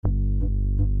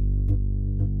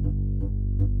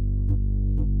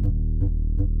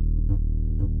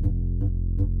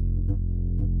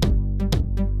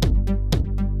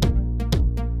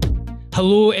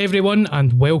Hello everyone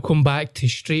and welcome back to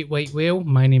Straight White Whale.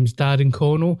 My name's Darren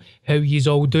Connell. How yous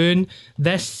all doing?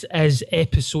 This is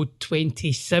episode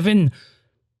 27.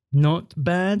 Not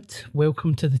bad.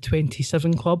 Welcome to the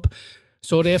 27 club.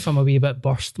 Sorry if I'm a wee bit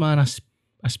burst, man.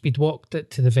 I speed walked it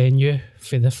to the venue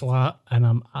for the flat and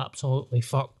I'm absolutely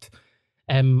fucked.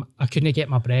 I couldn't get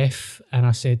my breath and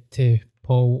I said to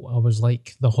Paul, I was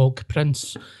like the Hog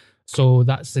Prince. So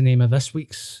that's the name of this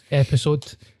week's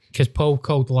episode. Because Paul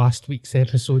called last week's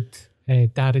episode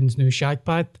Darren's new shag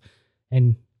pad,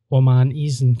 and all my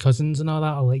aunties and cousins and all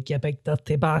that are like, you big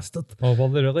dirty bastard. Oh, were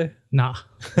they really? Nah.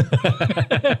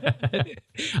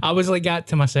 I was like that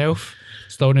to myself,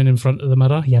 standing in front of the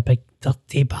mirror, you big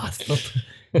dirty bastard.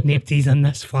 Nobody's in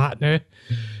this flat now.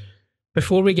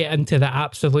 Before we get into the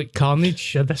absolute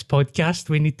carnage of this podcast,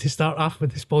 we need to start off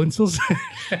with the sponsors.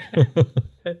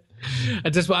 I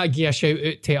just want to give a shout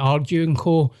out to Argue &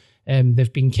 Co.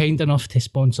 They've been kind enough to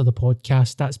sponsor the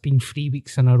podcast. That's been 3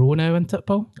 weeks in a row now, isn't it,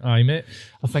 Paul? Aye, mate.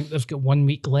 I think they've got 1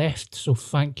 week left, so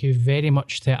thank you very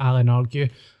much to Alan Argue.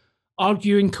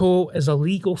 Argue & Co. is a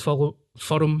legal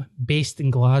firm based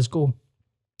in Glasgow.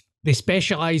 They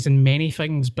specialise in many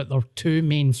things, but their two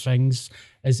main things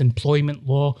is employment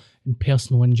law and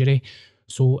personal injury.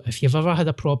 So if you've ever had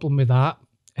a problem with that,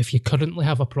 if you currently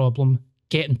have a problem,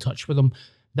 get in touch with them.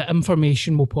 The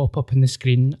information will pop up on the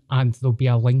screen and there'll be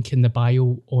a link in the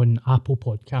bio on Apple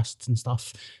Podcasts and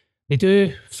stuff. They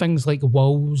do things like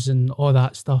wills and all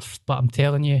that stuff, but I'm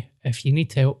telling you, if you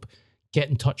need help, get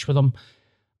in touch with them.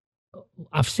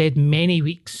 I've said many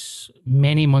weeks,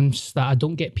 many months that I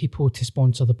don't get people to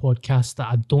sponsor the podcast that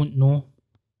I don't know.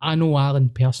 I know Alan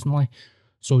personally,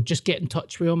 so just get in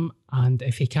touch with him, and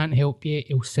if he can't help you,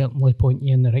 he'll certainly point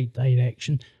you in the right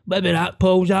direction. What about that,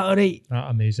 Paul? Is that all right?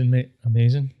 Amazing, mate.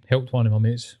 Amazing. Helped one of my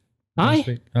mates.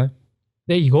 Aye.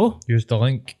 There you go. Used the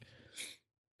link.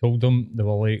 Told them, they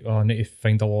were like, oh, I need to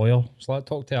find a lawyer. So I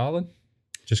talked to Alan.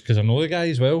 Just because I know the guy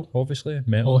as well, obviously.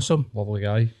 Met him. Awesome. Lovely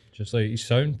guy. Just like, he's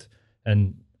sound.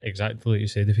 And exactly like you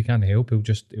said, if he can't help, he'll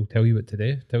tell you what to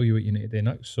do. Tell you what you need to do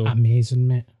next. So amazing,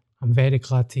 mate. I'm very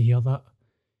glad to hear that.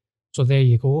 So there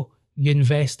you go. You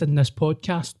invest in this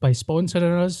podcast by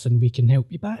sponsoring us and we can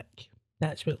help you back.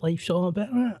 That's what life's all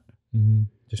about, right? Mm-hmm.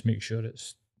 Just make sure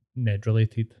it's Ned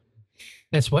related.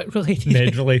 It's what related?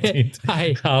 Ned related.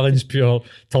 Aye. Alan's pure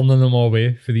turning them all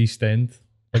away for the East End.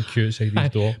 Big queue outside his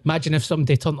door. Imagine if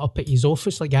somebody turned up at his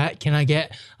office like that. Can I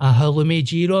get a Halloumi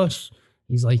Gyros?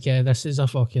 He's like, this is a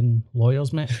fucking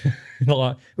lawyer's, mate. They're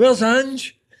like, where's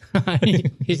Ange?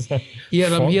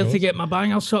 Here, I'm here to get my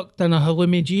banger sucked in a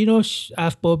Halloumi Gyros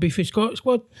off Bobby for Scott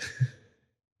Squad.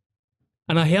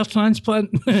 And a hair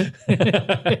transplant.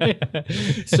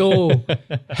 So,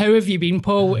 how have you been,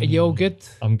 Paul? Are you all good?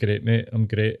 I'm great, mate. I'm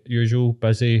great. Usual,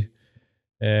 busy.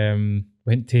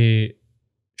 Went to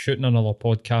shooting another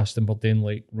podcast and we're doing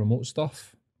like remote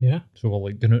stuff. Yeah. So we're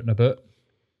like doing it in a bit.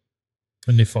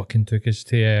 And they fucking took us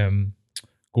to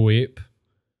Go Ape.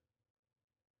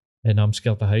 And I'm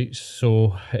scared of heights.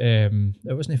 So it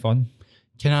wasn't fun.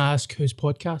 Can I ask whose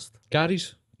podcast?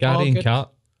 Gary's. Gary and good. Kat.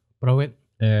 Brilliant.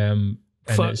 And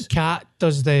Kat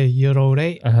does the You're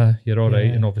Alright. You're Alright.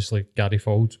 Yeah. And obviously Gary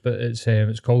Folds. But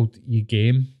it's called You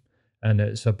Game. And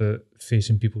it's about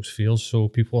facing people's fears. So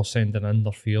people are sending in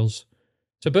their fears.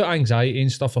 It's about anxiety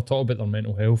and stuff. I talk about their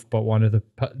mental health. But one of the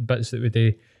bits that we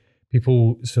do,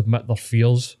 people submit their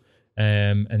fears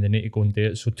and they need to go and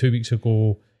do it. So 2 weeks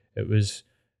ago, it was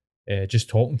just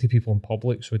talking to people in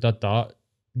public. So we did that.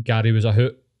 Gary was a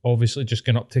hoot, obviously, just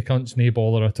going up to cunts, no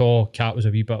bother at all. Kat was a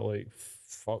wee bit like,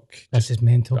 fuck. This is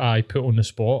mental. I put on the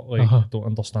spot. Like, I don't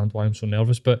understand why I'm so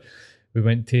nervous. But we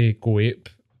went to Go Ape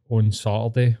on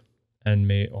Saturday. And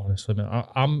mate, honestly, mate,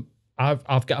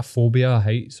 I've got a phobia of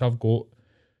heights.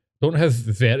 Don't have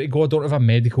vertigo. I don't have a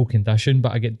medical condition,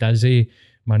 but I get dizzy.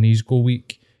 My knees go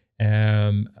weak.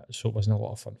 So it wasn't a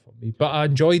lot of fun for me. But I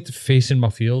enjoyed facing my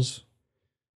fears.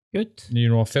 Good. You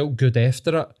know, I felt good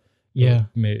after it. Yeah.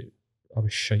 But, mate, I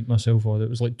was shite myself. It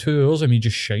was like 2 hours of me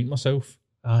just shite myself.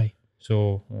 Aye.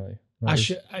 So, aye.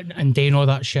 And doing all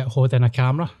that shit holding a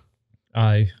camera.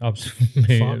 Aye, absolutely.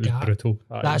 Mate, Fuck it was that. brutal.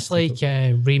 Aye, That's it was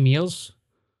brutal. like Ray Mears,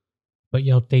 but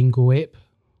you're doing Go Ape.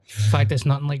 In fact, it's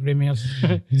nothing like Ray Mears.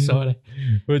 Sorry.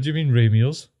 What do you mean, Ray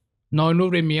Mears? No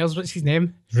Ray Mears. What's his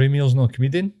name? Ray Mears not a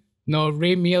comedian? No,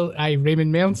 Ray Mears. Aye,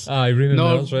 Raymond Mears. Aye, Raymond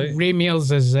Mears, right? Ray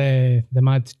Mears is the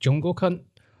mad jungle cunt.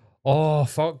 Oh,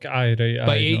 fuck. Aye, right.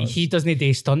 But aye, he doesn't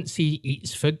do stunts. He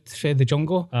eats food for the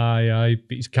jungle. Aye.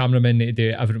 But his cameramen need to do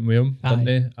everything with him, don't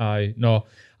they? Aye. No.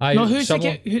 Aye. No, who's the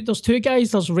guy? There's two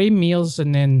guys. There's Ray Mears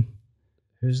and then...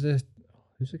 Who's the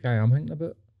guy I'm thinking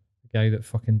about? The Guy that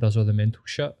fucking does all the mental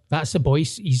shit. That's the boy.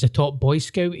 He's a top Boy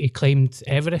Scout. He climbed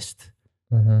Everest.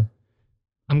 Uh-huh.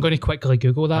 I'm going to quickly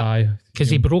Google that Aye. because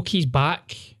he broke his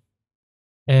back.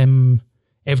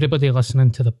 Everybody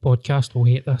listening to the podcast will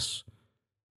hate this.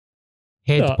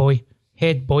 Head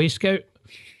Boy Scout.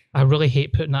 I really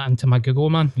hate putting that into my Google,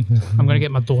 man. I'm going to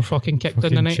get my door fucking kicked in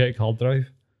fucking tonight. check hard drive.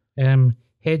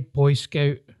 Head Boy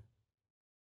Scout.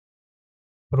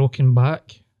 Broken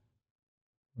back.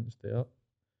 Let's do it.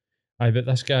 Aye, but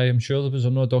this guy, I'm sure there was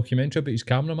no documentary about his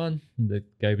cameraman. And the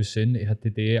guy was saying that he had to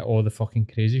do all the fucking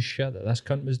crazy shit that this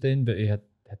cunt was doing, but he had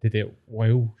to do it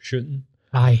while shooting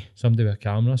Aye. somebody with a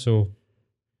camera. So,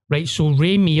 Right, so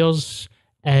Ray Mears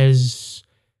is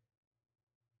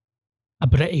a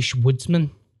British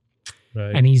woodsman.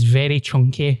 right. And he's very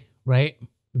chunky, right?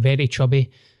 Very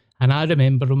chubby. And I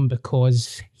remember him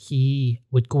because he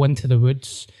would go into the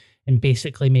woods and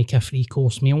basically make a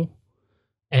 3-course meal.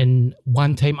 And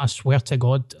one time, I swear to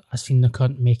God, I seen the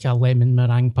cunt make a lemon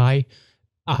meringue pie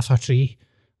off a tree.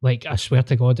 Like, I swear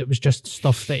to God, it was just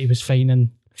stuff that he was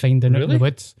finding out in Really? the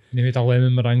woods. And he made a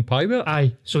lemon meringue pie with it?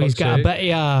 Aye. So he's got a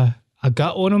bit of a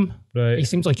gut on him. Right. He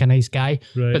seems like a nice guy.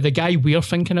 Right. But the guy we're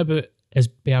thinking about is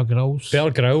Bear Grylls.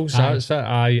 Bear Grylls, Aye. that's it.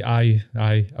 Aye.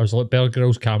 I was like Bear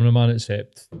Grylls cameraman,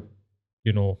 except,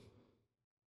 you know,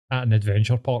 at an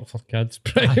adventure park for kids,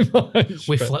 pretty much.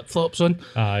 With But- flip-flops on.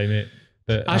 Aye, mate.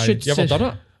 But I should you ever say-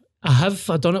 done it? I have.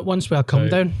 I done it once with a come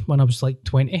Right. down when I was like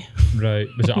 20. Right.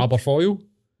 Was it Aberfoyle?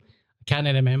 I can't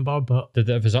remember, but Did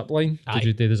it have a zip line? Aye. Did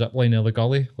you do the zip line in the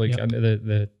gully? Like Yep. into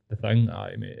the thing?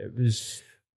 Aye, mate. It was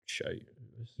shite. It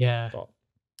was, yeah. but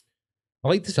I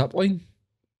liked the zip line.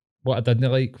 What I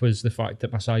didn't like was the fact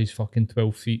that my size fucking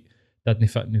 12 feet didn't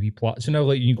fit in the wee plat. So now,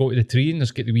 like, you go to the tree and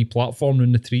there's get the wee platform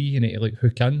on the tree, you need to like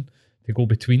hook in to go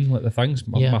between like the things.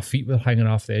 Yeah. My feet were hanging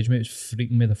off the edge, mate. It was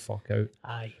freaking me the fuck out.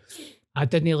 Aye. I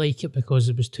didn't like it because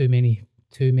it was too many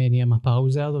of my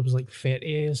pals there. There was like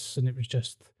 30 of us and it was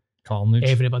just Carnage.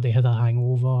 everybody had a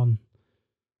hangover. And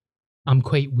I'm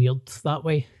quite weird that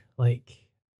way. Like,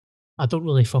 I don't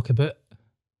really fuck about.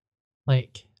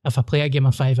 Like, if I play a game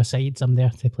of 5-a-sides, I'm there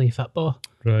to play football.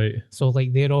 Right. So,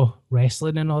 like, they're all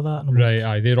wrestling and all that. And I'm like, Right,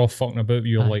 aye. They're all fucking about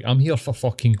you. You're Aye. like, I'm here for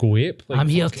fucking go ape. Like, I'm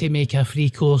here fucking- to make a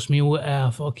 3-course meal out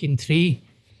of a fucking tree.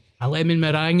 A lemon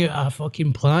meringue out of a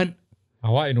fucking plant. I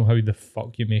want to know how the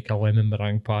fuck you make a lemon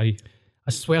meringue pie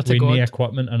I swear to with no God.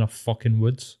 equipment in a fucking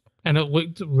woods. And it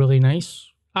looked really nice.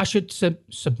 I should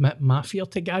submit my fear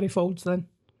to Gary Folds then.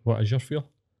 What is your fear?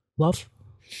 Love.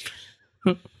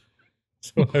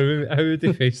 So how would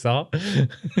they face that?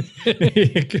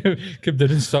 Come down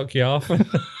and suck you off.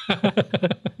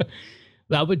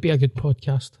 That would be a good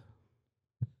podcast.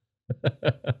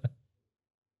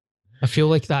 I feel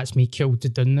like that's me killed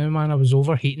it down now, man. I was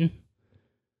overheating.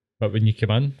 But when you come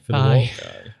in for the Aye.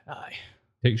 walk, Aye.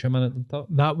 takes you a minute to top.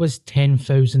 That was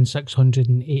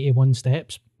 10,681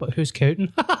 steps. But who's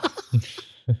counting?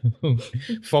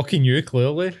 Fucking you,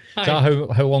 clearly. Is that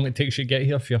how long it takes you to get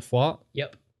here for your flat?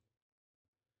 Yep.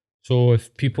 So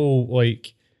if people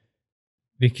like,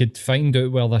 they could find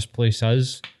out where this place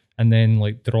is and then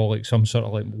like draw like some sort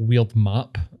of like weird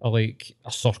map of like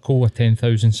a circle of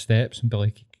 10,000 steps and be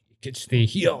like, you could stay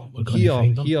here, We're gonna here,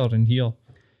 find them. here, and here.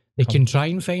 They can try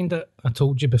and find it. I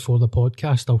told you before the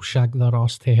podcast, I'll shag their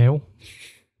ass to hell.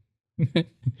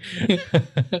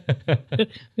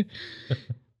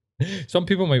 Some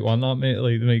people might want that, mate.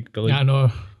 Like they might be like, I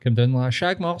know. come down like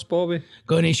shag marks, Bobby.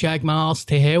 Gonna shag my arse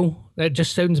to hell. That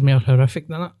just sounds more horrific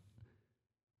than it.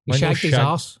 He Why not shagged his shag-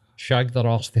 arse. Shag their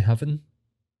arse to heaven.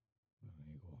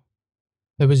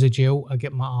 There was a jail. I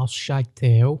get my arse shagged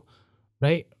to hell.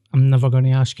 Right? I'm never going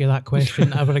to ask you that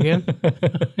question ever again.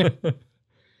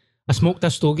 I smoked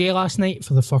a stogie last night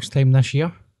for the first time this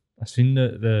year. I seen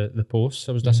the posts.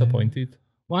 I was disappointed.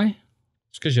 Why?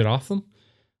 It's because you're off them.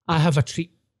 I have a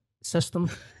treat system.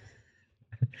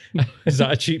 Is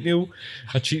that a cheat meal?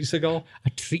 A cheat cigar? A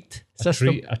treat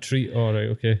system. A treat. All right,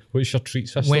 okay. What's your treat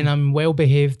system? When I'm well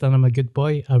behaved and I'm a good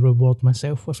boy, I reward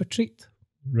myself with a treat.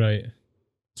 Right.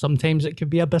 Sometimes it could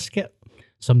be a biscuit.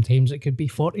 Sometimes it could be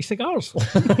 40 cigars.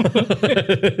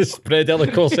 Spread out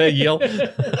the course of a year.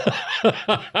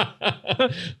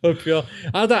 Look, yeah.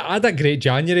 I had a great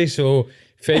January, so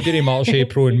February, March,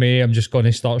 April, and May, I'm just going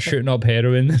to start shooting up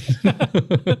heroin.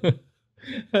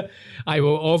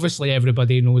 Well, obviously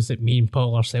everybody knows that me and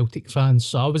Paul are Celtic fans,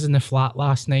 so I was in the flat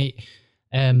last night.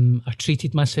 I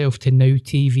treated myself to Now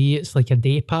TV. It's like a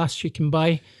day pass you can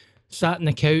buy. Sat on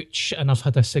the couch and I've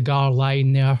had a cigar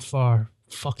lying there for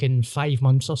fucking 5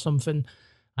 months or something.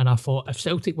 And I thought, if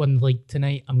Celtic win the league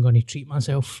tonight, I'm going to treat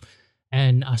myself.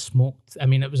 and I smoked. I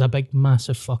mean, it was a big,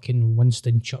 massive fucking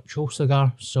Winston Churchill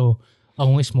cigar, so I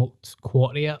only smoked a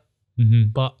quarter of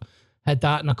it, but had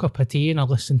that and a cup of tea, and I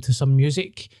listened to some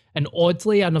music. And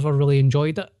oddly, I never really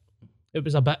enjoyed it. It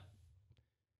was a bit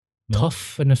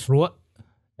tough in the throat.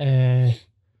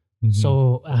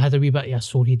 So I had a wee bit of a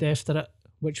sore head after it,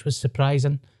 which was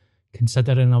surprising,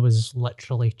 considering I was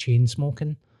literally chain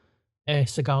smoking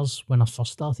cigars when I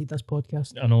first started this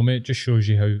podcast. I know, mate. It just shows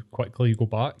you how quickly you go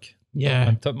back. Yeah.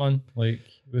 Isn't it, man? Like,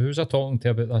 who was I talking to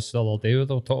about this the other day? They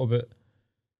were talking about,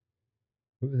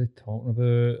 what were they talking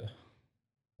about?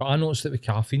 But I noticed it with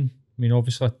caffeine. I mean,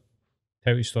 obviously, I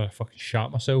tell you a story, I fucking shat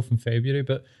myself in February,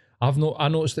 but I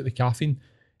noticed it with caffeine.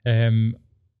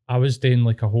 I was doing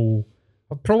like a whole,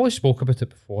 I've probably spoke about it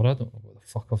before. I don't know what the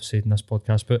fuck I've said in this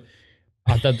podcast, but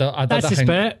I did That's the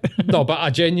spirit. No, but I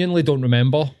genuinely don't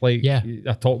remember. Like, Yeah.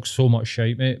 I talk so much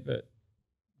shite, mate, but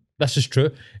this is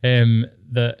true.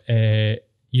 That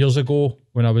years ago,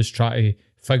 when I was trying to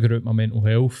figure out my mental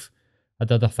health, I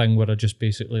did a thing where I just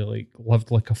basically like lived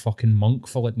like a fucking monk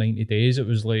for like 90 days. It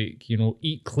was like, you know,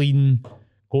 eat clean,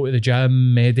 go to the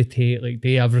gym, meditate, like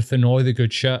do everything, all the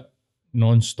good shit,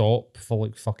 non-stop for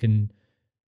like fucking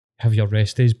have your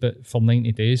rest days, but for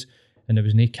 90 days. And there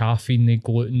was no caffeine, no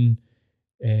gluten,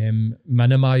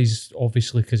 minimise,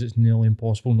 obviously, because it's nearly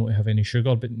impossible not to have any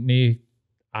sugar, but no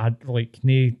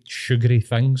sugary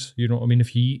things. You know what I mean?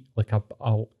 If you eat like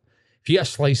if you eat a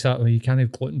slice of, well, you can't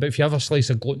have gluten, but if you have a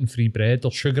slice of gluten-free bread,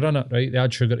 there's sugar in it, right? They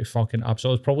add sugar to fucking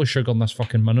absolutely. There's probably sugar in this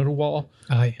fucking mineral water.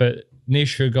 Aye. But no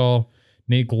sugar,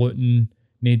 no gluten,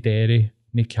 no dairy,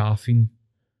 no caffeine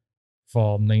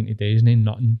for 90 days, no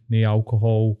nothing, no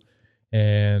alcohol.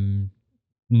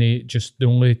 Just the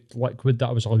only liquid that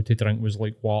I was allowed to drink was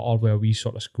like water with a wee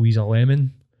sort of squeeze of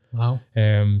lemon. Wow.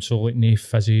 So like no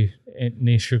fizzy,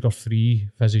 no sugar-free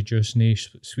fizzy juice, no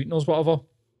sweeteners, whatever.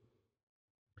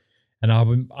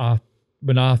 And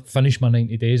when I finished my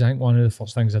 90 days, I think one of the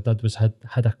first things I did was had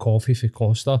a coffee for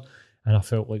Costa, and I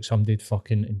felt like somebody had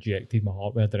fucking injected my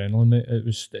heart with adrenaline, mate. It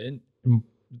was the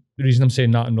reason I'm saying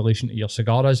that in relation to your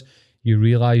cigar is you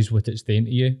realise what it's doing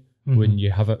to you when you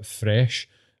have it fresh,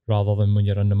 rather than when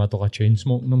you're in the middle of chain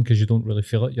smoking them, because you don't really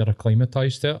feel it. You're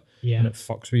acclimatised to it, and it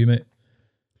fucks with you, mate.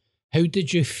 How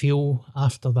did you feel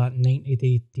after that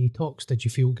 90-day detox? Did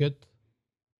you feel good?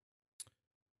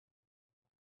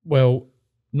 Well,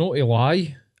 not to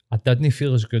lie, I didn't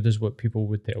feel as good as what people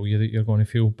would tell you that you're going to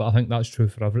feel, but I think that's true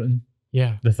for everything.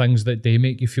 Yeah. The things that they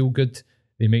make you feel good,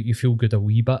 they make you feel good a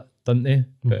wee bit, don't they?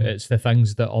 But it's the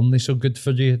things that aren't so good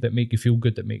for you that make you feel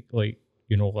good, that make, like,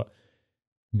 you know, like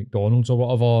McDonald's or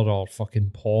whatever, or fucking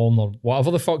porn, or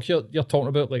whatever the fuck you're talking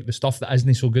about, like the stuff that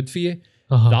isn't so good for you,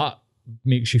 that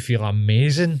makes you feel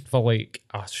amazing for like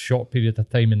a short period of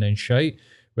time and then shite.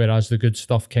 Whereas the good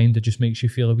stuff kind of just makes you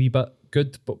feel a wee bit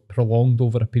good, but prolonged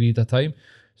over a period of time.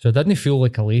 So I didn't feel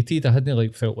like elated. I hadn't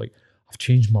like felt like I've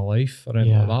changed my life or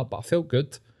anything like that, but I felt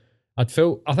good. I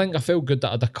think I felt good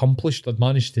that I'd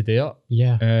managed to do it.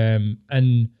 Yeah.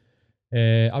 And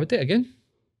I would do it again.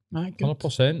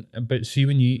 100%. But see,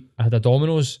 when I had a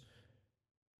Domino's,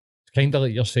 it's kind of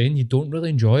like you're saying, you don't really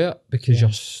enjoy it because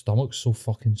your stomach's so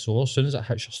fucking sore. As soon as it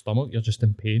hits your stomach, you're just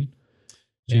in pain.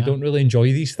 So you don't really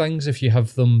enjoy these things if you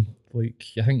have them, like,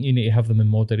 I think you need to have them in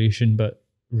moderation, but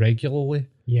regularly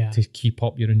to keep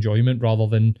up your enjoyment, rather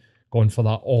than going for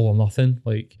that all or nothing,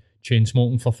 like chain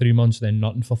smoking for 3 months, then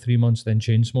nothing for 3 months, then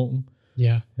chain smoking.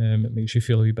 Yeah. It makes you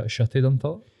feel a wee bit shitty, doesn't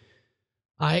it?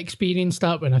 I experienced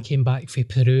that when I came back from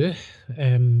Peru.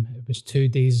 It was 2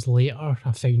 days later,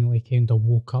 I finally kind of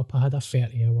woke up. I had a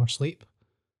 30-hour sleep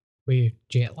with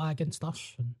jet lag and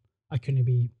stuff, and I couldn't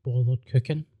be bothered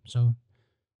cooking. So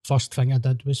first thing I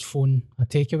did was phone a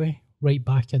takeaway, right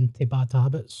back into bad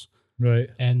habits. Right.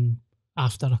 And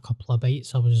after a couple of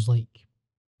bites, I was like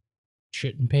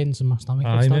shooting pains in my stomach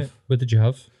and stuff. Mate. What did you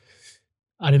have?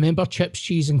 I remember chips,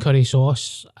 cheese and curry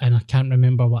sauce, and I can't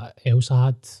remember what else I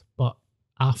had. But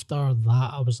after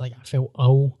that, I was like, I felt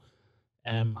ill.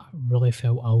 I really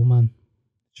felt ill, man.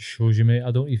 Just shows you, mate.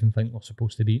 I don't even think we're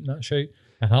supposed to be eating that shit.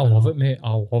 And I love it, mate.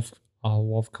 I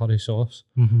love curry sauce.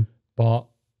 But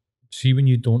see, when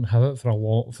you don't have it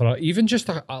for even just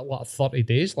like 30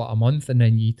 days, like a month, and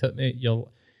then you eat it, mate,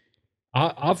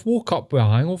 I've woke up with a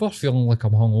hangover feeling like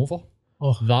I'm hungover.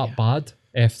 Bad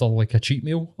after like a cheat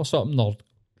meal or something, or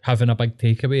having a big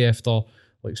takeaway after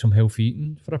like some healthy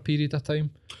eating for a period of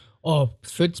time. Oh,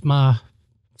 food's my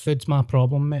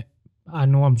problem, mate. I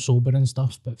know I'm sober and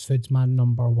stuff, but food's my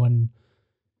number one.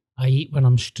 I eat when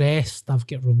I'm stressed. I've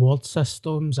got reward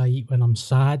systems. I eat when I'm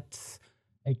sad.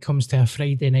 It comes to a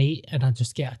Friday night and I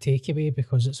just get a takeaway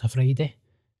because it's a Friday.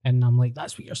 And I'm like,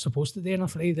 that's what you're supposed to do on a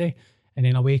Friday. And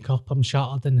then I wake up, I'm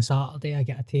shattered on the Saturday, I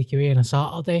get a takeaway on a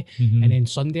Saturday. Mhm. And then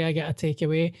Sunday I get a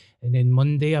takeaway. And then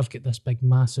Monday I've got this big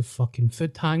massive fucking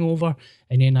food hangover.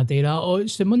 And then I do that, oh,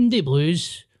 it's the Monday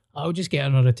blues. I'll just get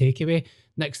another takeaway.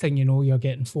 Next thing you know, you're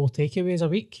getting 4 takeaways a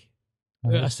week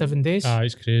out of 7 days.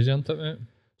 It's crazy, isn't it, mate?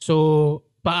 So,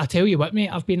 but I tell you what, mate,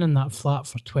 I've been in that flat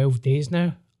for 12 days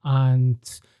now and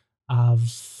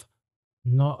I've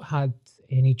not had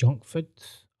any junk food.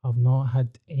 I've not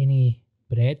had any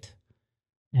bread.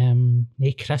 No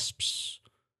crisps.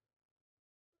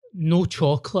 No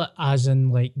chocolate, as in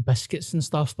like biscuits and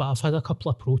stuff, but I've had a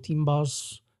couple of protein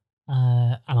bars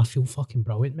and I feel fucking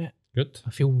brilliant, mate. Good.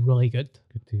 I feel really good.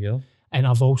 Good to hear. And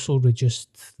I've also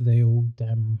reduced the old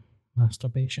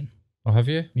masturbation. Oh, have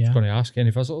you? Yeah. I was going to ask, any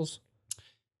visitors?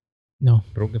 No,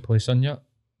 Broke the place in yet?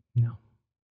 no.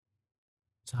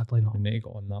 Sadly not. You need to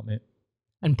get on that, mate.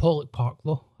 In Pollock Park,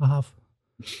 though, I have.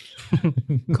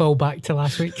 Call back to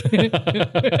last week.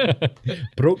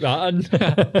 Broke that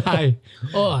in. Hi.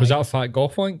 Oh, Was aye. that a fat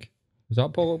golf link? Was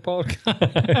that Pollock Park?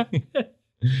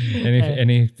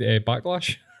 any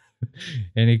backlash?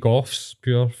 Any golfs?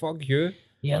 Pure fuck you.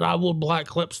 Yeah, I wore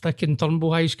black lipstick in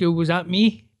Turnbull High School. Was that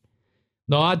me?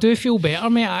 No, I do feel better,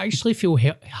 mate. I actually feel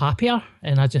happier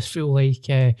and I just feel like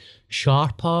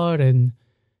sharper and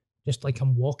just like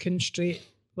I'm walking straight.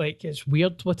 Like, it's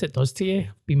weird what it does to you.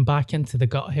 Been back into the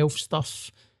gut health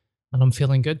stuff and I'm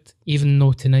feeling good. Even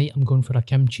though tonight I'm going for a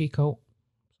kimchi cult.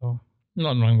 So,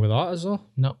 Nothing wrong with that, is there?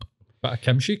 nope. But a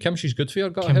kimchi. Kimchi's good for your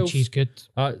gut health. Kimchi's good.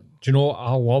 Do you know what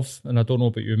I love? And I don't know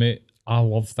about you, mate. I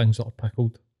love things that are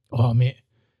pickled. Oh, mate.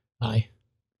 Aye.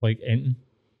 Like anything.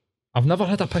 I've never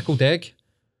had a pickled egg.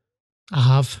 I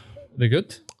have. They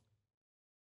good?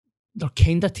 They're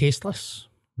kind of tasteless,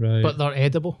 Right. but they're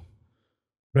edible.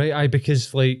 Right, aye,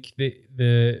 because like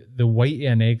the white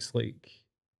of an egg's like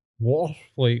water.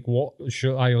 Like what?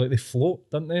 Sure, aye, like they float,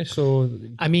 don't they? So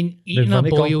I mean, eating a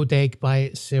vinegar. boiled egg by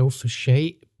itself is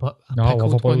shite, but a No, I love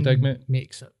pickled a boiled one egg, mate.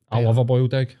 makes it I better. love a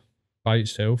boiled egg by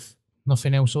itself.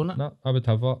 Nothing else on it. No, I would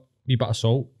have that. Wee bit of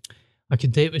salt. I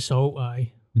could do it with salt,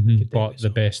 aye. Could do it But with the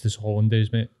salt. best is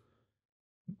hollandaise, mate.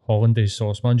 Hollandaise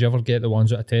sauce, man. Do you ever get the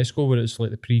ones at a Tesco where it's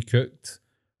like the pre-cooked?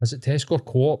 Is it Tesco or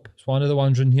Co-op? It's one of the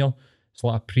ones in here. It's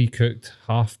like a pre-cooked,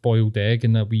 half-boiled egg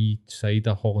and a wee side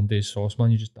of hollandaise sauce,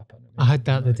 man. You just dip it in it. I had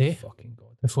that the My day fucking God.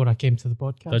 before I came to the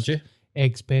podcast. Did you?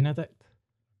 Eggs Benedict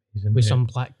He's in with there. some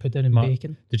black pudding and Matt,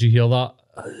 bacon. Did you hear that?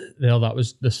 There, that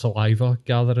was the saliva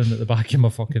gathering at the back of my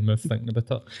fucking mouth thinking about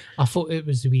it. I thought it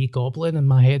was the wee goblin in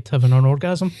my head having an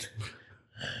orgasm.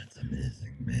 It's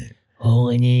amazing, mate.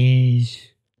 Hollandaise.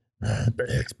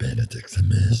 Eggs Benedict's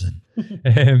amazing.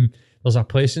 There's a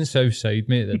place in Southside,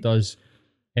 mate, that does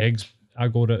eggs. I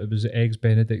got it. It was Eggs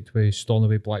Benedict with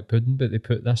Stornoway black pudding, but they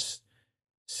put this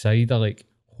side of like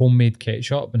homemade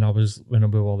ketchup. And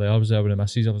when we were there, I was there with the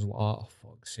missus. I was like, oh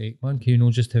fuck's sake, man, can you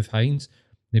not just have Heinz?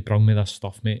 They brought me this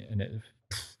stuff, mate, and it,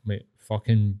 mate,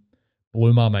 fucking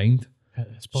blew my mind.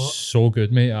 Hit the spot. So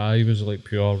good, mate. I was like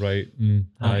pure right. Aye,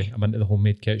 Aye. I'm into the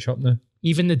homemade ketchup now.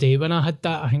 Even the day when I had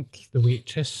that, I think the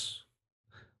waitress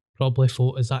probably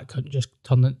thought, is that cunt just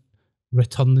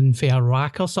returning for a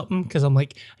rack or something? Because I'm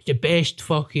like, the best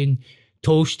fucking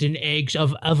toast and eggs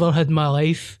I've ever had in my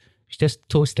life. It's just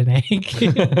toast and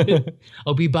egg.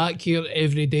 I'll be back here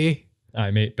every day.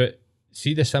 Aye, mate. But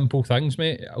see the simple things,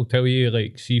 mate. I'll tell you,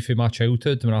 like, see for my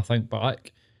childhood, when I think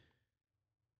back,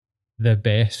 the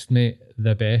best, mate,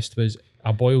 the best was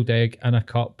a boiled egg in a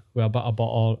cup with a bit of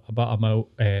butter, a bit of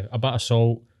milk, a bit of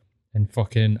salt, and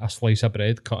fucking a slice of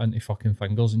bread cut into fucking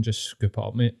fingers and just scoop it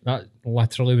up, mate. That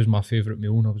literally was my favourite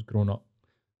meal when I was growing up.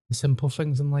 The simple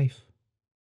things in life.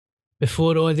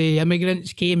 Before all the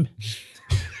immigrants came.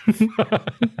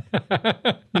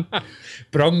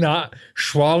 Brung that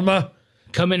shawarma.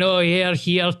 Coming over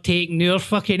here, taking your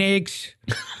fucking eggs.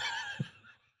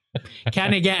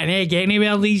 Can't get an egg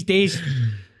anywhere these days.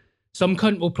 Some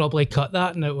cunt will probably cut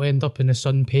that and it will end up in the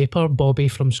Sun paper. Bobby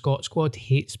from Scott Squad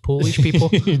hates Polish people.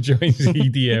 He joins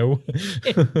EDL.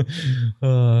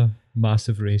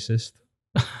 Massive racist.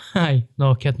 Aye,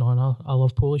 no, kidding on. I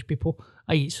love Polish people.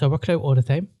 I eat sauerkraut all the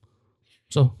time.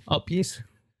 So, up yes.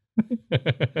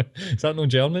 Is that no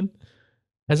German?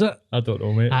 Is it? I don't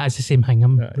know, mate. Ah, it's the same thing.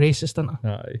 I'm Aye. racist, isn't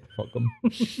Aye, fuck them.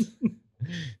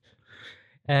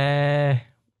 I?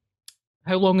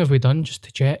 How long have we done, just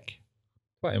to check?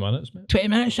 20 minutes, mate. 20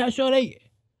 minutes, that's all right.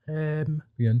 The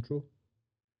intro.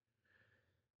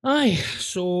 Aye,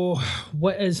 so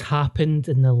what has happened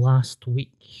in the last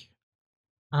week?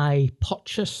 I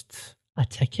purchased a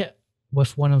ticket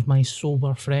with one of my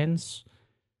sober friends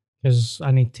because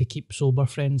I need to keep sober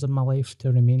friends in my life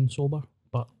to remain sober.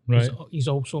 But Right. he's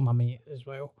also my mate as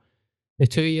well. the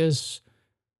two years,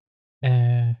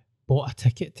 bought a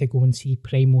ticket to go and see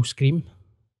Primal Scream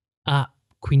at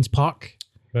Queen's Park.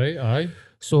 Right, aye.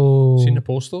 So Seen the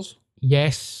posters?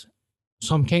 yes,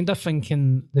 so I'm kind of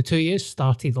thinking the 2 years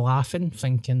started laughing,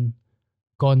 thinking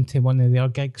gone to one of their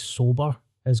gigs sober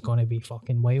is going to be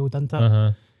fucking wild, isn't it?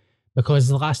 Uh-huh. Because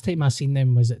the last time I seen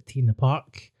them was at Tina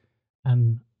Park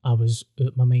and I was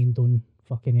out my mind on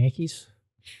fucking Eckies.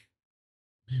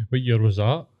 What year was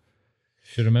that?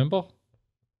 Do you remember?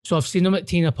 So I've seen them at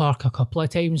Tina Park a couple of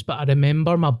times, but I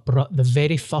remember the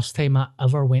very first time I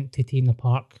ever went to Tina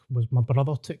Park was my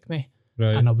brother took me,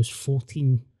 Right. and I was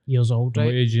 14 years old, What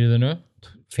right? age are you now?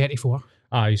 34.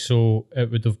 Aye, so it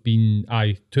would have been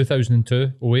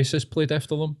 2002. Oasis played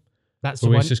after them. That's the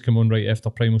Oasis one. come on right after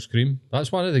Primal Scream.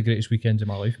 That's one of the greatest weekends of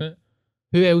my life, mate.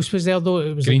 Who else was there though?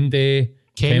 It was Green Day,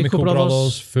 Chemical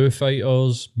Brothers. Foo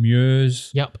Fighters, Muse.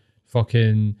 Yep.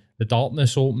 Fucking The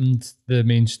Darkness opened the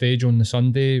main stage on the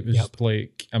Sunday. It was Yep.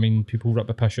 like, I mean, people rip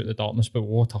a piss at The Darkness, but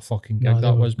what a fucking gig No, they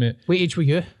that were- was, mate. What age were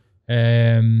you?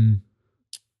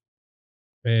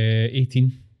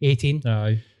 18. 18.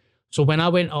 Aye. So when I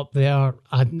went up there,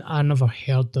 I never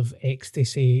heard of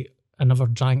ecstasy. I never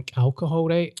drank alcohol,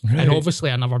 right? Right. And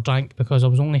obviously I never drank because I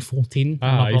was only 14 and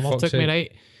my Aye, brother fuck's took me, sake.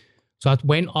 right? So I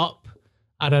went up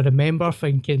and I remember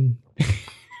thinking,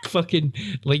 fucking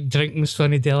like drinking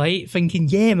Sunny Delight, thinking,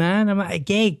 yeah, man, I'm at a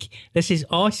gig. This is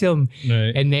awesome.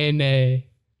 Right. And then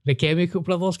the Chemical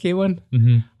Brothers came on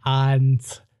Mm-hmm.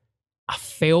 and I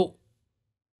felt,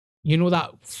 you know,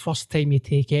 that first time you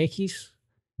take Eckies,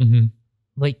 Mm-hmm.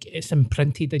 like it's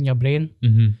imprinted in your brain.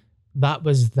 Mm-hmm. That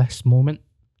was this moment.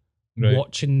 Right.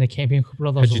 Watching the Chemical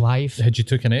Brothers Had you- live. Had you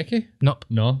took an Eckie? Nope.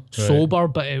 No. Right. Sober,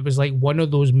 but it was like one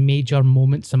of those major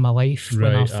moments in my life when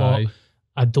I Right, thought aye.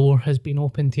 a door has been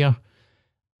opened here.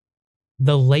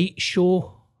 The light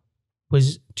show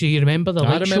was. Do you remember the I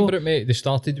light remember show? it, mate. They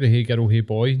started with Hey Girl, Hey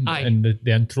Boy, Aye. and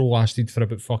the intro lasted for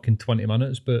about fucking 20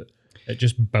 minutes, but it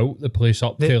just built the place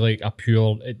up The- to like a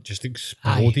pure, it just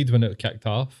exploded when it kicked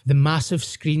off. The massive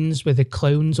screens with the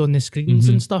clowns on the screens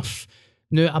Mm-hmm. and stuff.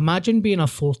 Now imagine being a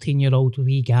 14-year-old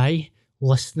wee guy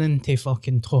listening to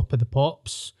fucking Top of the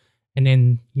Pops, and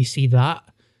then you see that,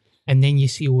 and then you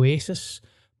see Oasis.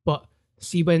 But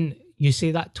see when you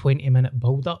say that 20-minute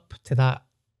build up to that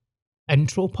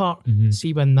intro part, Mhm.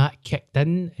 see when that kicked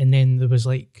in, and then there was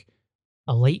like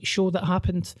a light show that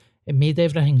happened. It made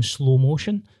everything slow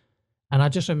motion, and I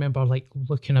just remember like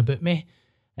looking about me,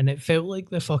 and it felt like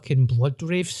the fucking blood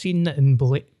rave scene in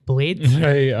Blade.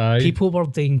 Right, aye. People were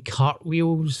doing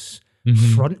cartwheels,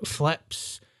 Mhm. front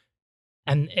flips,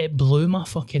 and it blew my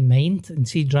fucking mind. And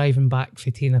see, driving back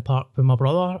for Tina Park with my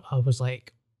brother, I was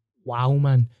like, wow,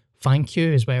 man, thank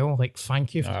you as well. Like,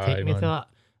 thank you for Aye, taking me to man. that.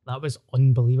 That was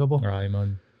unbelievable. Aye,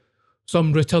 man. So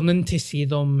I'm returning to see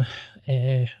them.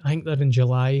 I think they're in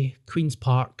July, Queen's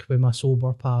Park with my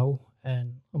sober pal,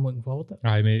 and I'm looking forward to it.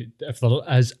 Aye, mate. If there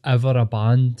is ever a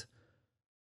band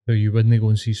who you wouldn't go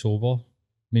and see sober,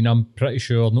 I mean, I'm pretty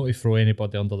sure, not to throw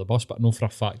anybody under the bus, but I know for a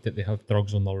fact that they have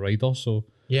drugs on their rider, so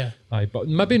Yeah. aye, but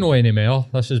maybe no anymore.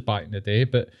 This is back in the day.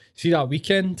 But see that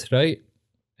weekend, right?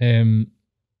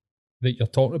 That you're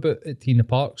talking about at Tina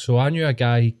Park. So I knew a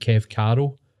guy, Kev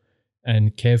Carroll,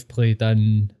 and Kev played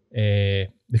in the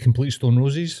Complete Stone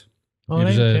Roses. All He right,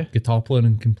 was a okay. guitar player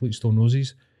in Complete Stone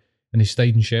Roses, and he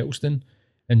stayed in Shettleston.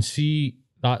 And see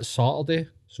that Saturday,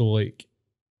 so like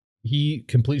he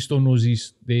Complete Stone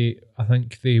Roses, I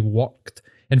think they worked.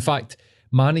 In fact,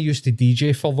 Manny used to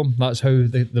DJ for them. That's how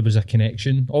there was a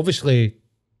connection. Obviously,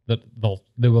 they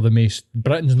were the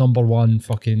Britain's #1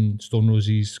 fucking Stone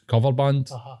Roses cover band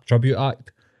Uh-huh. tribute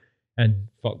act. And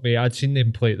fuck me, I'd seen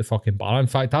them play at the fucking bar. In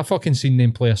fact, I fucking seen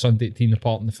them play a Sunday at Tina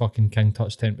Park, and the fucking King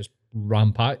Tut's tent was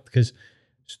ram-packed because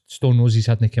Stone Roses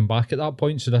hadn't come back at that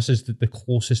point. So this is the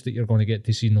closest that you're going to get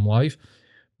to seeing them live.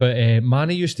 But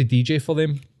Manny used to DJ for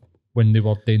them when they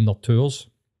were doing their tours.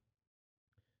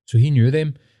 So he knew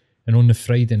them. And on the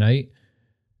Friday night,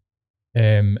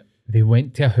 they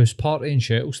went to a house party in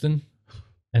Shettleston,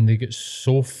 and they got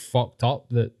so fucked up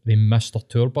that they missed their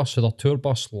tour bus. So their tour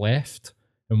bus left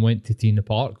and went to Tina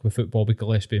Park without Bobby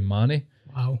Gillespie and Manny,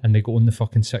 Wow. and they got on the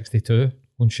fucking 62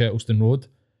 on Shettleston Road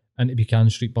into Buchanan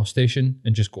Street bus station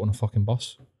and just got on a fucking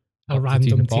bus. A up to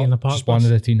random Tina Park Just one bus?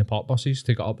 of the Tina Park buses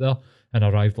to get up there, and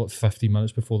arrived like 15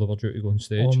 minutes before they were due to go on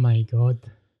stage. Oh my God.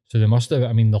 So they must have,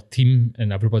 I mean, their team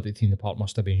and everybody at Tina Park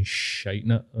must have been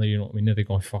shiting it. Like, you know what I mean? Are they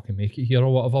going to fucking make it here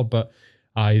or whatever? But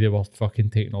aye, they were fucking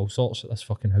taking all sorts at this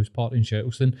fucking house party in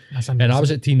Shettleston. That's amazing. And I was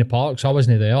at Tina Park, so I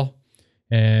wasn't there.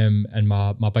 And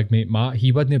my big mate Matt,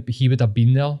 he would have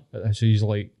been there. So he's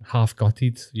like half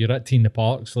gutted. You're at Teen the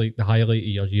Park's like the highlight of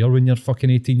your year when you're fucking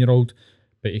 18-year-old.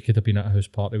 But he could have been at a house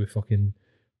party with fucking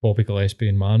Bobby Gillespie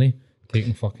and Manny,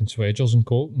 taking fucking swedgers and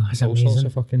coke and That's all sorts amazing.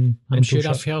 of fucking I'm mental sure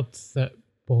shit. I've heard that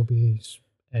Bobby's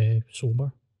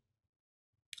sober.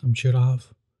 I'm sure I have.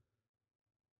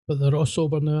 But they're all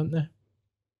sober now, aren't they?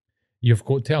 You've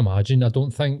got to imagine. I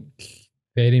don't think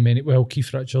very many. Well,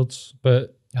 Keith Richards,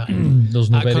 but That there's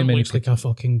no very many. looks like a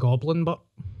fucking goblin, but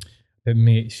But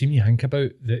mate, see when you think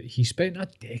about that, he spent a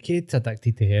decade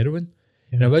addicted to heroin.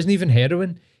 Yeah. And it wasn't even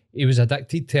heroin. He was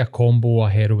addicted to a combo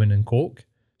of heroin and coke.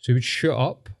 So he would shoot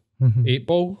up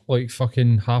 8-ball, like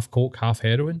fucking half coke, half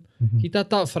heroin. He did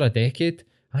that for a decade.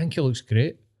 I think he looks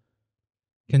great.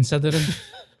 considering.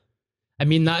 I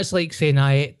mean, that's like saying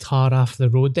I ate tar off the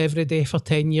road every day for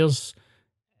 10 years.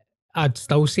 I'd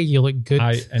still say you look good.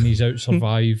 And he's out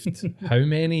survived how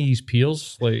many his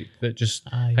peers like that just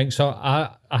Aye. I think so.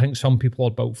 I think some people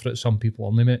are built for it, some people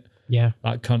aren't, mate. Yeah.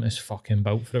 That cunt is fucking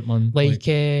built for it, man. Like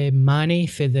Manny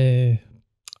for the...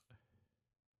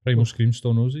 Primal Scream,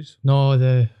 Stone Roses. No,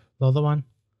 the other one.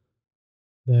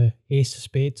 The Ace of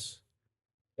Spades.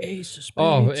 Ace of Spades.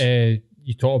 Oh,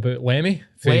 you talk about Lemmy?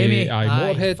 Lemmy. Aye,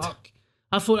 Motorhead. Fuck.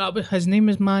 I thought that was, his name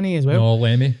was Manny as well. No,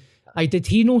 Lemmy. Did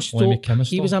he know Lemmy stop? Kilmister.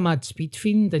 He was a mad speed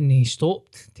fiend and he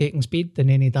stopped taking speed and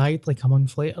then he died like a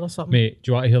month later or something. Mate, do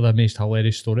you want to hear the most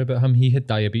hilarious story about him? He had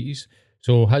diabetes.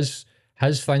 So his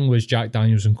thing was Jack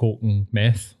Daniels and Coke and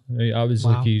meth. Right? That was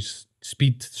Wow. like his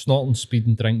snorting speed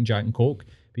and drinking Jack and Coke.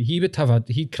 But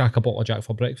he'd crack a bottle of Jack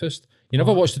for breakfast. You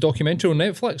never watched the documentary on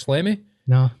Netflix, Lemmy?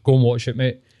 No. Go and watch it,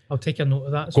 mate. I'll take a note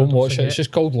of that. Go and watch it. It's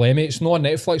just called Lemmy. It's not a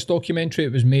Netflix documentary.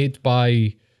 It was made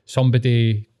by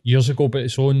somebody years ago, but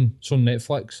it's on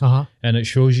Netflix. Uh-huh. And it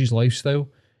shows his lifestyle.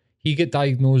 He got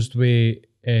diagnosed with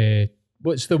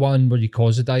what's the one where you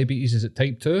cause the diabetes? Is it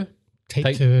type 2?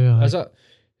 Type 2. Is it?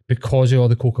 Because of all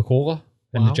the Coca-Cola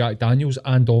and the Wow. Jack Daniels,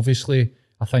 and obviously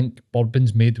I think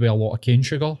bourbon's made with a lot of cane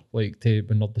sugar, like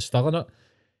when they're distilling it.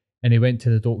 And he went to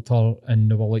the doctor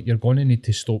and they were like, "You're going to need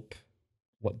to stop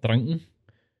drinking."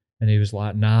 And he was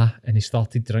like, "Nah." And he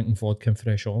started drinking vodka and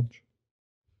fresh orange.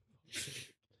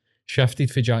 Shifted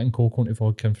for Jack and Coke onto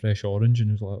vodka and fresh orange, and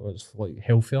he was like, "Well, it's like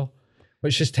healthier,"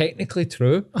 which is technically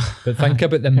true. But think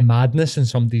about the madness in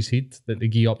somebody's head that they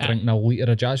give up drinking a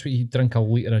litre of Jack. That's what you drink, a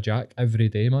litre of Jack every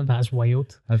day, man. That's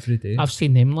wild. Every day. I've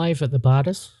seen them live at the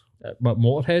Barras. But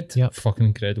Motorhead, Yep. fucking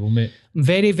incredible, mate. I'm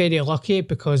very, very lucky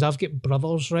because I've got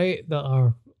brothers, right, that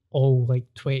are all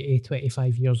like 20,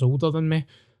 25 years older than me.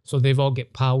 So they've all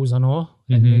got pals and all.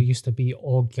 And they used to be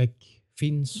all gig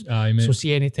fiends. Aye, mate. So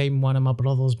see, anytime one of my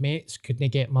brother's mates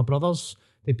couldn't get my brothers,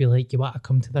 they'd be like, "You want to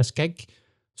come to this gig?"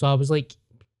 So I was like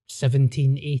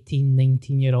 17, 18,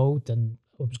 19-year-old and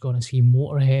I was going to see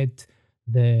Motorhead,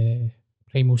 the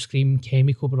Primal Scream,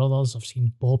 Chemical Brothers. I've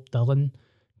seen Bob Dylan,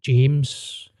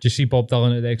 James. Did you see Bob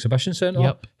Dylan at the exhibition centre?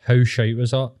 Yep. How shite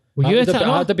was that? Were you at it, no?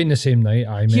 That'd have been the same night,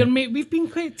 aye, mate. Here, mate, we've been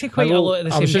to quite a lot of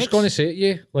the same I was just gigs. going to say to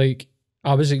you, like,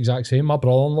 I was the exact same. My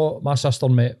brother-in-law, my sister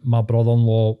met my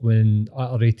brother-in-law when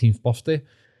at her 18th birthday,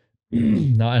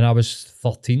 and I was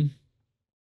 13.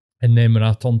 And then when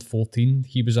I turned 14,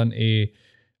 he was into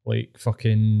like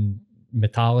fucking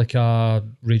Metallica,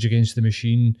 Rage Against the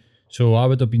Machine. So I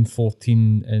would have been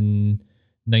 14 in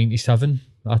 97.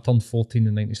 I turned 14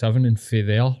 in 97, and for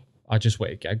there, I just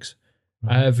went to gigs.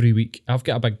 Every week. I've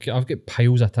got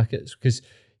piles of tickets because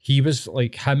he was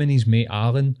like, him and his mate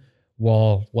Alan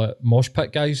were like mosh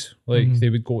pit guys. Like they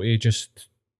would go to just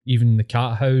even the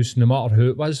Cat House, no matter who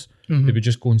it was, they would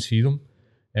just go and see them.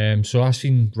 So I've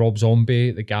seen Rob Zombie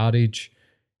at the Garage.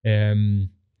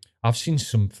 I've seen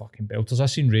some fucking belters. I've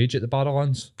seen Rage at the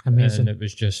Barrowlands. Amazing. And it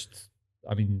was just,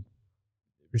 I mean,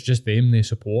 it was just them they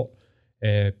support.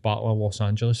 Battle of Los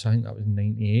Angeles, I think that was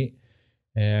 98.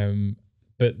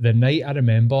 But the night I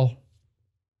remember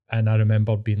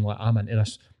being like, I'm into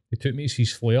this. They took me to see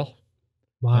Slayer.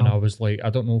 Wow. And I was like, I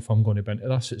don't know if I'm going to be into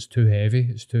this. It's too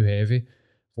heavy.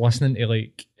 Listening to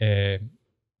like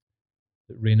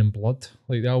Rain and Blood,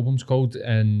 like the album's called,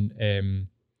 and I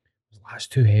was like, that's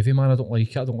too heavy, man. I don't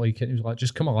like it. And he was like,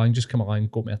 just come along,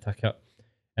 got me a ticket.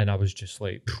 And I was just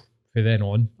like, from then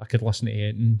on, I could listen to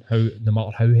anything, no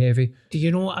matter how heavy. Do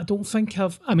you know, I don't think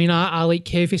I like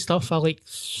heavy stuff. I like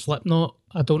Slipknot.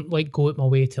 I don't like go out my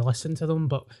way to listen to them,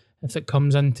 but if it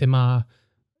comes into my,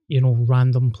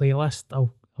 random playlist,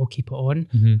 I'll keep it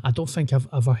on. I don't think I've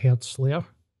ever heard Slayer.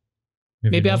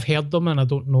 Maybe not. I've heard them and I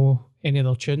don't know any of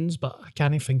their tunes, but I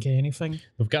can't think of anything.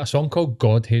 We've got a song called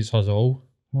God Hates Us All.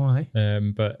 Why?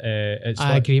 But it's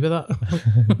I agree with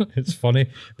that. it's funny,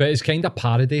 but it's kind of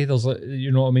parody. There's like,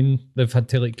 you know what I mean? They've had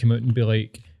to like come out and be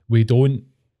like, we don't,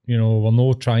 you know, we're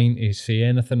not trying to say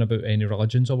anything about any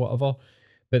religions or whatever.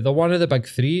 But the one of the big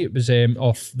three, it was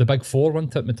off the big four,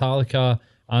 wasn't it? Metallica,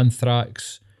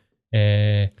 Anthrax,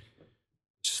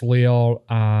 Slayer,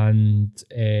 and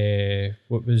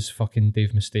what was fucking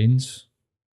Dave Mustaine's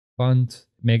band,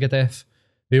 Megadeth.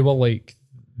 They were like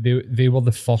they were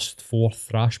the first four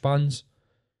thrash bands.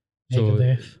 So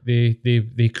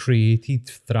Megadeth. they created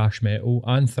thrash metal.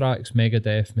 Anthrax,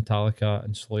 Megadeth, Metallica,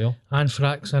 and Slayer.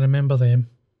 Anthrax, I remember them.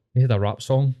 They had a rap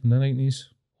song in the 90s.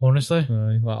 Honestly.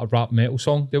 Like a rap metal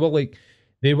song. They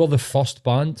were the first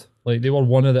band. Like they were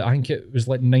one of the, I think it was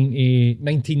like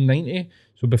 1990.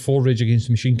 So before Rage Against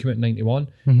the Machine came out in 91,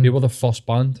 they were the first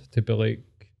band to be like,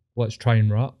 let's try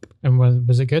and rap. And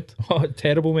was it good? Oh,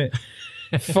 terrible, mate.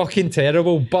 Fucking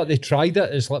terrible. But they tried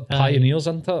it as like pioneers,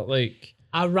 isn't it? Like,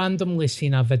 I randomly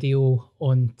seen a video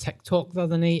on TikTok the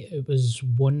other night. It was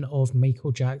one of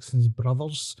Michael Jackson's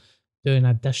brothers doing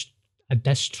a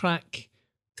diss track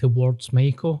towards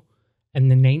Michael in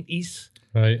the 90s.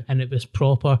 right. And it was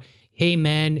proper, hey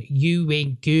man, you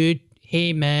ain't good.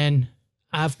 Hey man,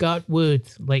 I've got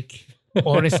wood. Like,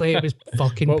 honestly, it was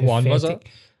fucking What pathetic. one was it?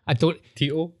 I don't,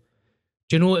 Tito?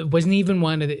 do you know, it wasn't even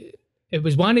one of the, it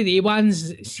was one of the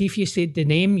ones, see if you said the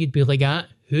name, you'd be like,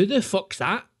 who the fuck's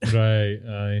that? Right,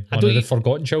 aye. One don't of the e-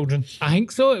 Forgotten Children. I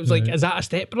think so. It was like, is that a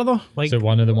stepbrother? Like, Is it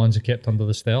one of the ones that kept under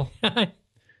the stair?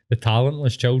 The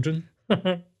Talentless Children.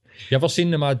 You ever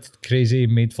seen the mad, crazy,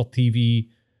 made-for-TV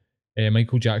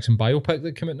Michael Jackson biopic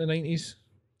that came out in the 90s?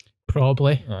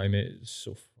 probably. Aye, mate, it's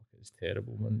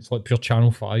terrible, man. It's like pure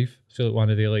Channel 5. So like one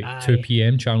of the like Aye. 2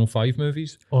 p.m. Channel 5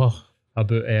 movies Oh,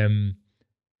 about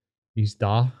his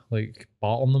dad, like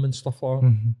battling them and stuff like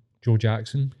that. Joe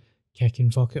Jackson.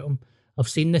 kicking fuck at him. I've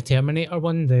seen the Terminator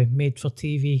one, the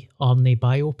made-for-TV Arnie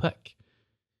biopic.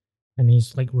 And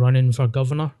he's like running for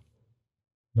governor.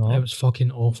 No. It was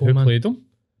fucking awful, Who man. played him?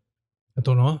 I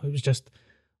don't know. It was just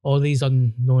all these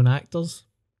unknown actors.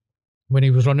 When he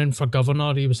was running for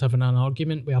governor, he was having an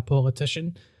argument with a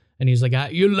politician. And he's like,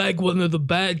 you're like one of the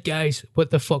bad guys. What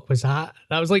the fuck was that?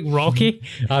 That was like Rocky.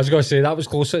 I was going to say, that was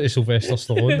closer to Sylvester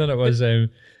Stallone than it was...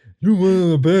 you one of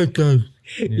the bad guys.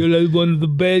 You're like one of the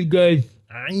bad guys.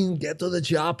 I ain't get to the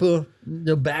chopper.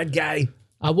 The bad guy.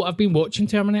 I've been watching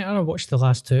Terminator. I watched the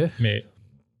last two. Mate,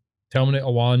 Terminator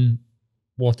 1,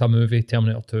 what a movie.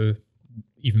 Terminator 2,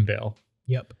 even better.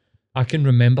 Yep. I can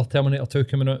remember Terminator 2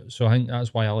 coming out, so I think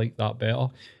that's why I like that better.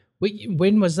 Wait,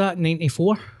 when was that?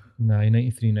 94? Nah,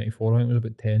 93, 94, I think it was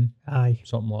about 10, Aye.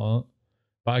 something like that.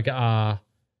 But I got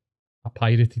a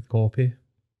pirated copy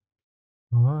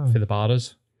Oh. for the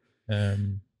bars.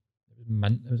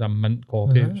 Mint. It was a mint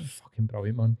copy. It was fucking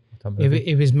brilliant, man. What a movie.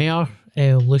 It was more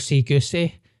Lucy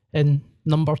Goosey in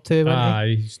number 2, wasn't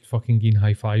Aye, he's fucking getting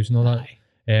high fives and all that.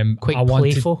 Aye. Quite I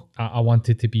wanted, playful. I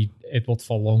wanted to be Edward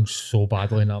Furlong so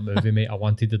badly in that movie, mate. I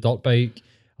wanted the dirt bike.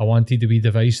 I wanted the wee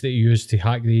device that he used to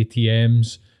hack the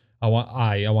ATMs. I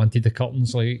wanted the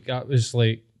curtains. Like that was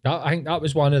like that. I think that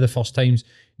was one of the first times.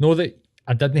 Know that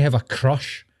I didn't have a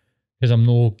crush because I'm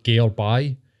no gay or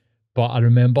bi, but I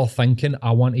remember thinking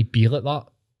I want to be like that.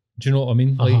 Do you know what I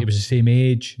mean? Like it was the same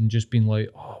age and just being like,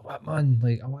 oh, what man?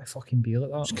 Like I want to fucking be like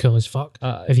that. It's cool as fuck.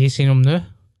 I Have you seen him now?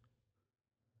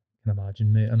 can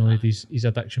imagine, mate. I know he had his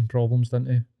addiction problems, didn't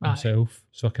he? Aye. Himself.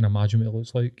 So I can imagine what it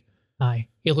looks like. Aye.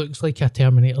 He looks like a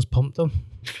Terminator's pumped him.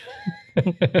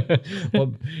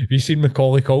 Well, have you seen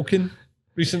Macaulay Culkin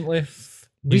recently?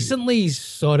 Recently,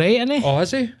 he's alright, isn't he? Oh, is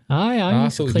he? Aye, I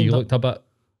he's thought he cleaned up. looked a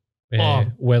bit Oh.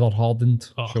 weather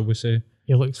hardened, Oh. shall we say.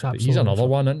 He looks But absolutely he's another fuck-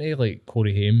 one, isn't he? Like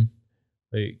Corey Haim.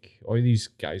 Like, all these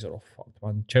guys are all fucked,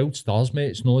 man. Child stars, mate.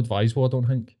 It's no advisable, I don't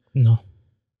think. No.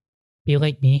 Be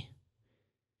like me.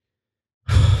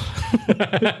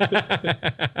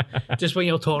 Just when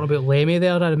you're talking about Lemmy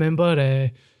there, I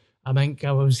remember, I think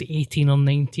I was 18 or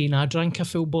 19. I drank a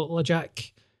full bottle of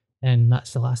Jack, and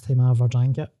that's the last time I ever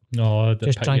drank it. No,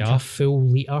 Just drank a full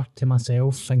litre to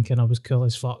myself, thinking I was cool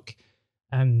as fuck.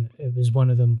 And it was one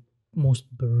of the most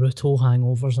brutal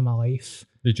hangovers of my life.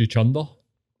 Did you chunder?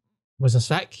 Was I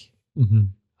sick? Mm-hmm.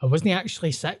 I wasn't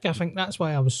actually sick. I think that's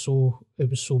why it was so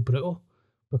brutal,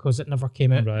 because it never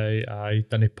came out. Right, aye.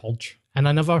 Didn't purge. And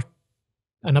I never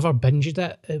binged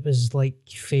it. It was like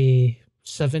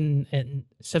 7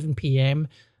 p.m.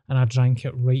 and I drank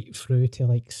it right through to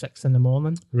like 6 in the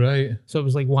morning. Right. So it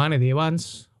was like one of the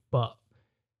ones, but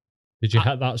Did you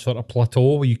hit that sort of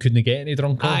plateau where you couldn't get any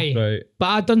drunker? Aye. Right.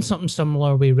 I'd done something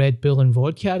similar with Red Bull and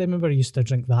vodka. I remember I used to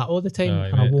drink that all the time, Aye,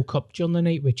 and I mate. woke up during the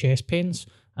night with chest pains,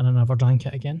 and I never drank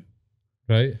it again.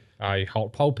 Right. Aye,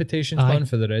 heart palpitations, Aye. man,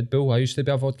 for the Red Bull. I used to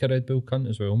be a vodka Red Bull cunt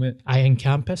as well, mate. I in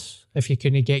campus. If you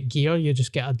couldn't get gear, you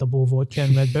just get a double vodka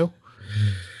and Red Bull.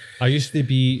 I used to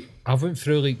be, I went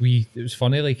through like it was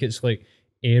funny, like it's like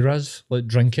eras, like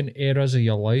drinking eras of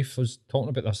your life. I was talking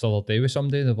about this the other day with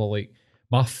somebody. They were like,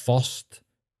 my first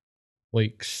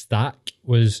like stack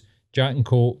was Jack and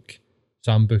Coke,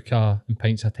 Sambuca, and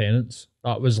pints of Tennent's.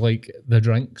 That was like the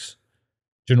drinks.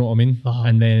 Do you know what I mean? Uh-huh.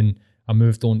 And then I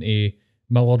moved on to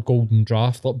Miller Golden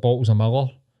Draft, like bottles of Miller,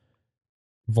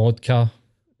 vodka,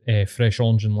 fresh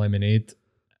orange and lemonade,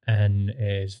 and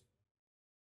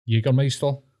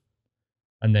Jägermeister.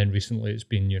 And then recently it's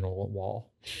been, like water.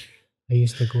 I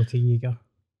used to go to Jaeger.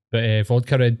 But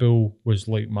vodka Red Bull was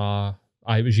like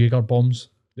it was Jaeger bombs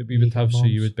that we would Jaeger have, so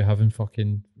you bombs. would be having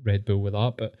fucking Red Bull with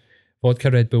that. But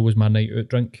vodka Red Bull was my night out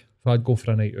drink. If I'd go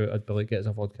for a night out, I'd be like, get us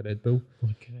a vodka Red Bull.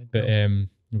 Vodka Red But Bull.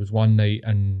 there was one night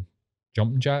in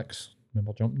Jumping Jacks.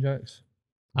 Remember Jumping Jacks?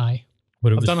 Aye.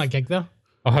 Where it I've was done a gig there.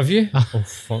 Oh, have you? Oh,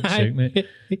 fuck's sake, mate.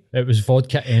 It was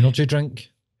vodka energy drink.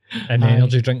 And the Aye.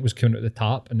 energy drink was coming out the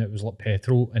tap and it was like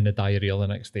petrol, and the diarrhea the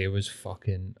next day was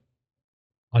fucking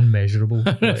unmeasurable.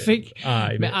 Horrific.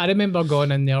 Aye, Mate, I remember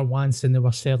going in there once and they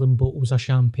were selling bottles of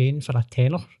champagne for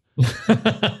 $10.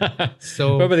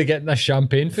 So, where were they getting this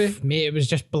champagne for? mate, it was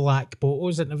just black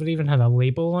bottles that never even had a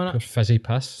label on For it. fizzy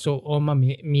piss. So all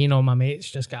me and all my mates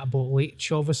just got a bottle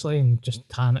each, obviously, and just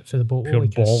tan it for the bottle Pure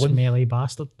like balling. a smelly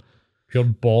bastard. Pure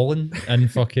balling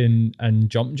and fucking and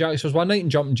Jumping Jacks. There was one night in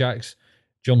Jumping Jacks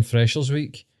during Freshers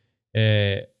Week.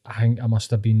 I think I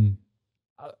must have been.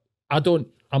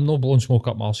 I'm not blowing smoke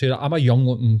up my arse here. I'm a young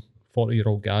looking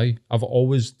 40-year-old guy. I've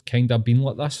always kind of been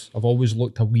like this. I've always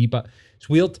looked a wee bit. It's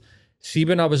weird. See,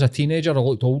 when I was a teenager, I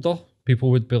looked older.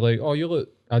 People would be like, "Oh, you look."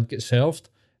 I'd get served.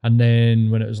 And then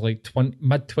when it was like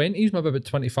mid-20s, maybe about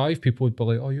 25, people would be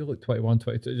like, "Oh, you look 21,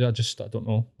 22. I don't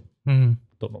know. Mm.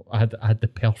 Don't know. I had the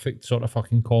perfect sort of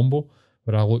fucking combo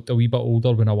where I looked a wee bit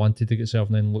older when I wanted to get served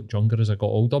and then looked younger as I got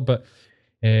older. But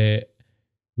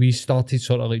we started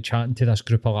sort of like chatting to this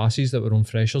group of lassies that were on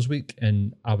Freshers Week,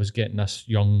 and I was getting this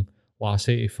young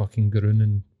lassie to fucking groon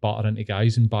and batter into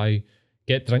guys and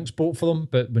get drinks bought for them.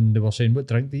 But when they were saying, "What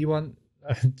drink do you want?"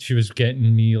 she was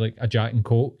getting me like a Jack and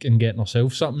Coke and getting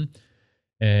herself something.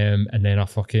 And then I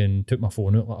fucking took my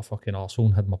phone out like a fucking arsehole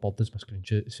and had my bird as my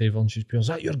screensaver, and she's "Is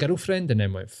that your girlfriend?" And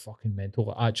then went fucking mental.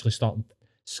 Like, actually started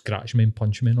scratching me and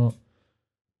punching me and all.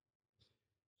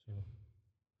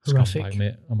 So, Horrific. scumbag,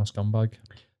 mate. I'm a scumbag.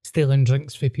 Stealing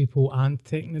drinks for people and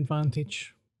taking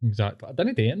advantage. Exactly. I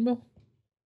didn't do anything, Will.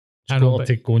 I Just know, got her but-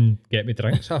 to go and get me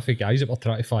drinks. Half the guys that were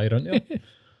trying to fire into her.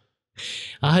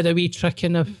 I had a wee trick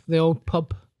in the old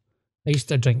pub. I used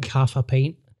to drink half a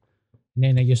pint, and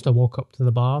then I used to walk up to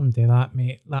the bar and do that,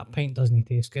 mate. That pint doesn't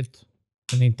taste good.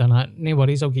 And they'd done that. No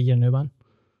worries, I'll give you a new one.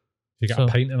 You get So- a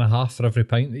pint and a half for every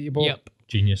pint that you bought. Yep.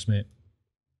 Genius, mate.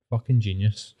 Fucking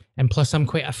genius. And plus, I'm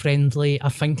quite I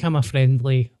think I'm a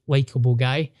friendly, likeable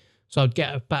guy. So I'd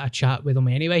get a bit of chat with them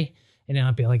anyway. And then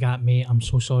I'd be like, mate, I'm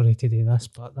so sorry to do this,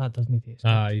 but that doesn't taste good.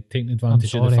 Aye, taking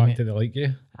advantage of the sorry, fact mate. that they like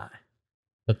you. Aye.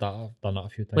 Did that. I've done that a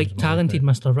few times. Like in my life, Talented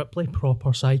mate. Mr. Ripley,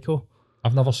 proper psycho.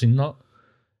 I've never seen that.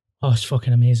 Oh, it's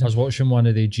fucking I amazing. was watching one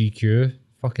of the GQ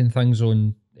fucking things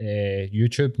on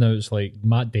YouTube. Now it's like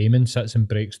Matt Damon sits and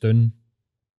breaks down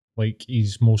like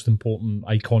his most important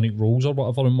iconic roles or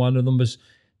whatever, and one of them was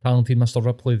Talented Mr.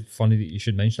 Ripley. Funny that you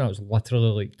should mention that. It was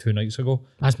literally like 2 nights ago,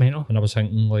 That's mental. and I was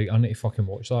thinking like I need to fucking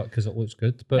watch that because it looks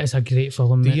good. But It's a great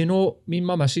film, do mate. you know, me and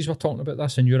my missus were talking about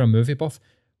this, and you're a movie buff.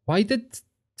 Why did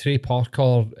Trey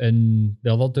Parker and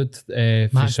the other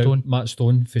dude, Matt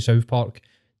Stone for South Park,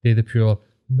 do the pure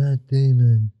Matt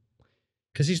Damon?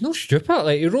 Because he's no stupid.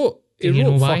 Like he wrote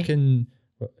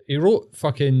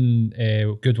fucking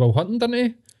Good Will Hunting, didn't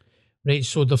he? Right,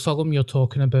 so the film you're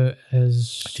talking about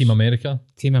is Team America.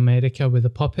 Team America with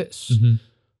the puppets. Mm-hmm.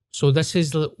 So this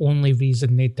is the only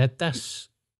reason they did this.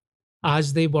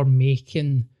 As they were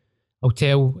making, I'll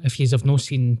tell if you have not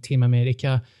seen Team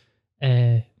America,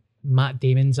 Matt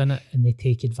Damon's in it and they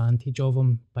take advantage of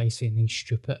him by saying he's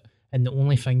stupid. And the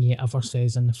only thing he ever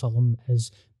says in the film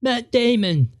is Matt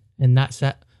Damon. And that's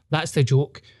it. That's the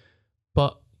joke.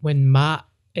 But when Matt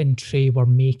and Trey were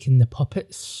making the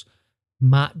puppets,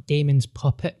 Matt Damon's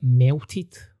puppet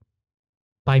melted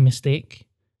by mistake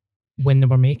when they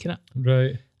were making it.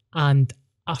 Right. And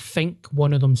I think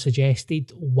one of them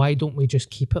suggested, why don't we just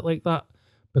keep it like that?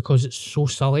 Because it's so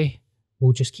silly.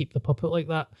 We'll just keep the puppet like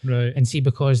that. Right. And see,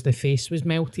 because the face was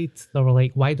melted, they were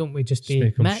like, why don't we just do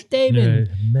make 'em Matt Damon?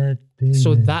 Matt Damon.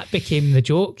 So that became the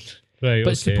joke. Right.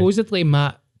 But okay. supposedly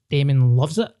Matt Damon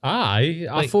loves it. Aye,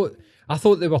 I Like- thought I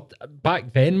thought they were,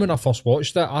 back then when I first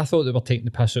watched it, I thought they were taking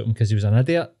the piss out of him because he was an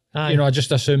idiot. Aye. You know, I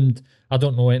just assumed, I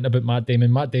don't know anything about Matt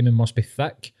Damon. Matt Damon must be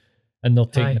thick and they're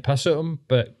taking Aye. the piss out of him.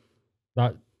 But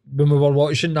that, when we were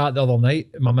watching that the other night,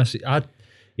 my missus,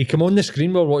 he came on the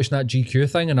screen, we were watching that GQ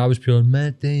thing, and I was pure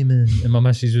Matt Damon. And my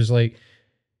missus was like,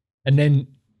 and then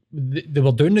they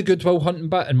were doing the Good Will Hunting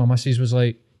bit, and my missus was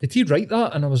like, did he write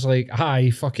that? And I was like, hi,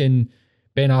 fucking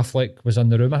Ben Affleck was in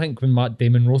the room, I think, when Matt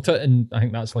Damon wrote it, and I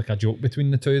think that's like a joke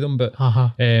between the two of them. But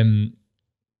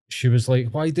she was like,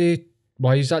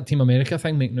 why is that Team America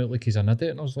thing making it look like he's an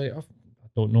idiot? And I was like, I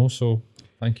don't know. So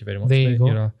thank you very much. There you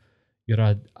mate. go. You're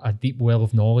a deep well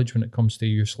of knowledge when it comes to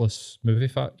useless movie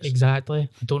facts. Exactly.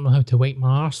 I don't know how to wipe my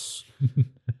arse.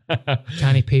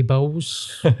 Can he pay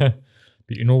bills?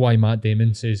 But you know why Matt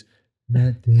Damon says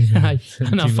Matt Damon Aye,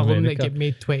 in a Team film that America? get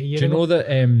made 20 years Do you ago. know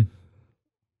that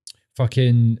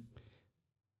fucking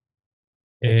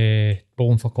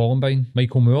Bowling for Columbine,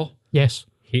 Michael Moore Yes.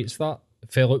 hates that,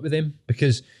 fell out with him,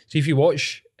 because see if you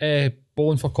watch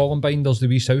Bowling for Columbine, there's the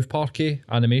wee South Parky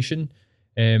animation.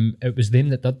 It was them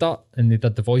that did that, and they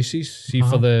did the voices. See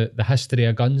for the history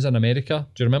of guns in America.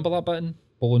 Do you remember that bit in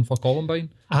Bowling for Columbine?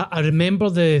 I remember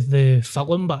the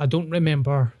film, but I don't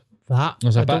remember that.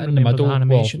 There's a I bit don't in the remember middle the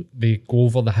animation. where they go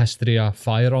over the history of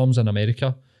firearms in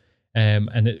America,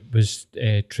 and it was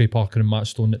Trey Parker and Matt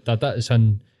Stone that did it. It's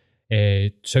in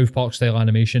South Park style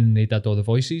animation, and they did all the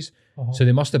voices. So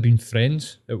they must have been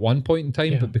friends at one point in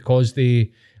time, Yeah. but because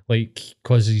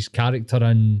because his character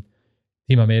in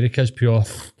Team America is pure,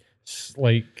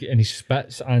 like, and he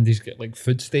spits and he's got like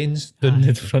food stains down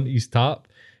the front of his tap.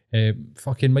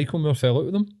 Fucking Michael Moore fell out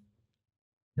with him.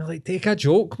 You're like, take a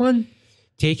joke, man.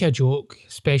 Take a joke,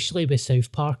 especially with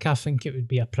South Park. I think it would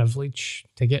be a privilege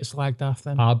to get slagged off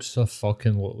them.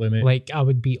 Absolutely, mate. Like, I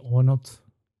would be honoured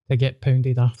to get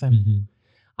pounded off them. Mhm.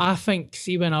 I think,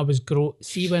 when I was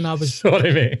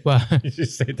Sorry, mate. well, You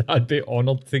just said I'd be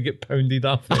honoured to get pounded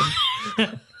after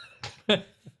him.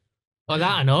 oh,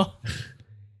 that I know.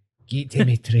 Get to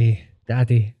me, Trey.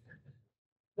 Daddy.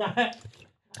 I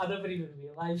never even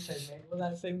realised how mental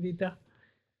that sounded there.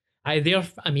 Aye, they're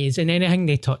amazing. Anything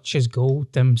they touch is gold.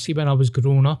 See, when I was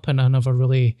growing up and I never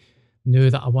really knew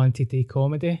that I wanted to do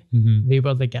comedy, Mm-hmm. they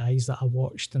were the guys that I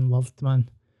watched and loved, man.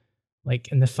 Like,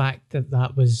 and the fact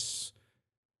that was,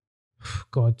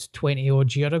 God, 20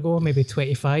 odd year ago, maybe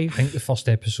 25. I think the first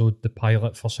episode, the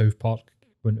pilot for South Park,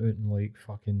 went out in like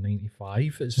fucking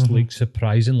 95. It's like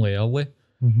surprisingly early.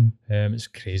 It's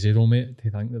crazy though, mate, to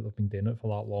think that they've been doing it for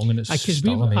that long, and it's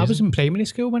still amazing. I was in primary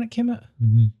school when it came out.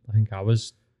 I think I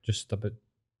was just about,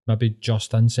 maybe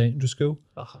just in secondary school,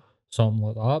 something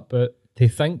like that. But to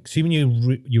think, see when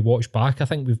you watch back, I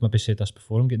think we've maybe said this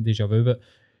before, I'm getting deja vu, but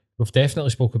we've definitely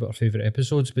spoke about our favourite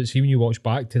episodes. But see when you watch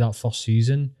back to that first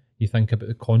season, you think about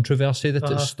the controversy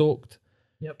that it's stoked.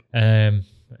 Yep.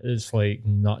 It's like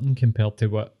nothing compared to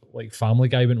what like Family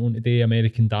Guy went on today,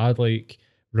 American Dad, like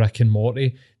Rick and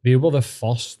Morty. They were the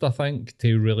first, I think,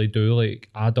 to really do like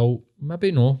adult, maybe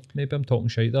I'm talking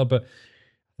shite there, but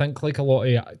I think like a lot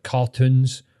of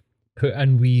cartoons put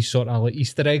in wee sort of like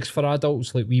Easter eggs for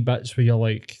adults, like wee bits where you're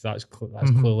like, that's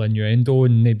clearly innuendo,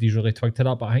 and nobody's really twigged to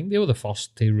that. But I think they were the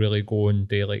first to really go and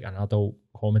do like an adult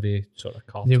comedy sort of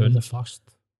cartoon. They were the first.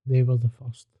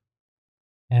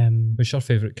 What's your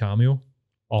favourite cameo?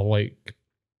 Or like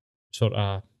sort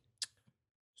of,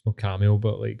 it's no cameo,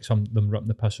 but like some of them ripping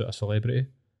the piss out of a celebrity?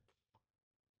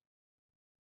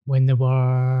 When they were,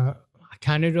 I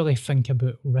can't really think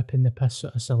about ripping the piss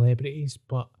out of celebrities,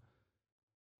 but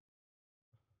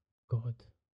God.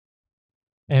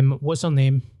 What's her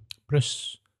name?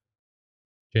 Bruce.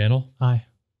 Jenner? Aye.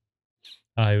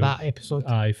 Aye. That episode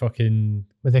Aye, fucking...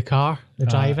 with the car, the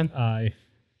driving. Aye.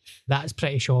 That's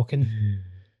pretty shocking.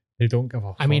 They don't give a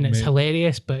fuck, I mean, it's mate.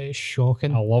 hilarious, but it's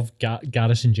shocking. I love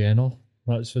Garrison Jenner.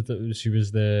 That's what it was. She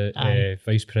was the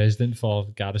vice president for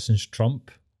Garrison's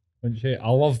Trump, wasn't she? I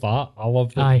love that. I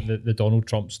love the Donald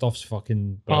Trump stuff's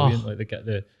fucking brilliant. Like they get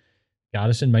the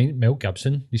Garrison, Mel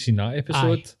Gibson. You seen that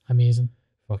episode? Aye, amazing.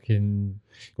 Fucking.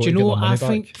 Do you know what I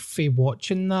think for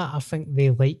watching that? I think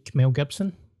they like Mel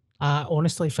Gibson. I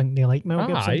honestly think they like Mel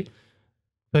Gibson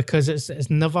because it's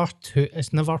never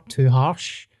too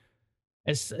harsh.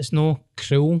 It's no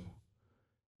cruel.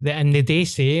 And they do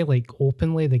say like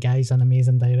openly the guy's an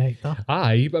amazing director.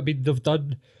 Aye, but I mean they've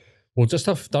done just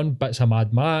have done bits of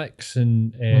Mad Max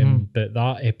and but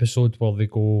that episode where they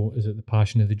go, is it The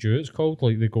Passion of the Jew it's called?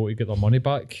 Like they go to get their money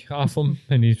back off him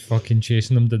and he's fucking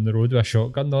chasing them down the road with a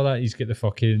shotgun and all that. He's got the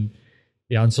fucking,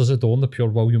 he answers the door in the pure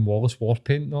William Wallace war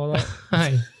paint and all that.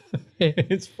 Aye.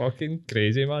 It's fucking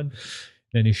crazy, man.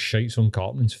 Then he shites on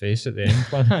Cartman's face at the end,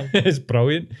 man. It's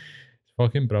brilliant.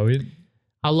 fucking brilliant.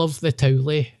 I love the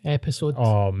Towley episode.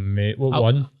 Oh mate, what Oh,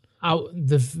 one?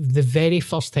 The very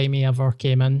first time he ever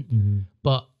came in,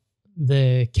 but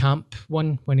the camp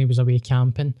one when he was away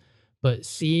camping. But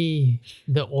see,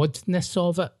 the oddness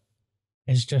of it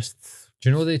is just. Do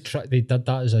you know they did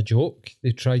that as a joke?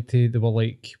 They were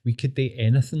like, we could do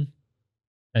anything.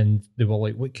 And they were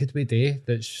like, what could we do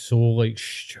that's so like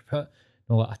stupid?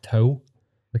 No, like a towel.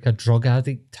 Like a drug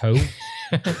addict towel.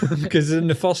 Because in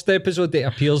the first episode it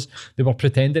appears they were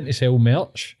pretending to sell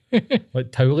merch.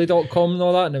 Like Towley.com and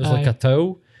all that, and it was like a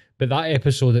towel. But that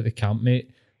episode at the camp,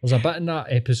 mate, there's a bit in that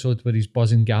episode where he's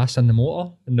buzzing gas in the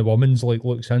motor and the woman's like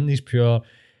looks in, he's pure,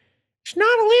 it's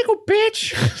not illegal,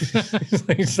 bitch. He's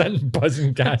like sitting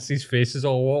buzzing gas, his face is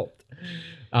all warped.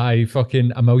 Aye,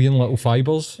 fucking A Million Little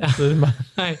Fibers.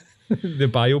 Aye. The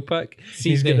biopic. See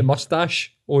He's got the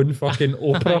mustache on fucking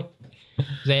Oprah.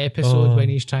 The episode when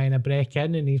he's trying to break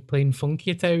in and he's playing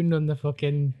Funky Town on the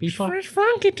fucking beeper. It's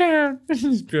Funky Town.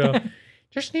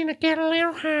 Just need to get a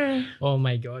little high. Oh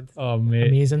my god. Oh mate.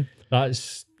 Amazing.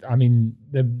 That's, I mean,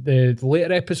 the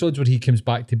later episodes where he comes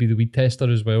back to be the weed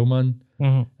tester as well, man.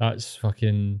 That's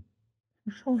fucking.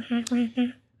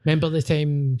 Remember the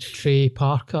time Trey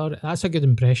Parker? That's a good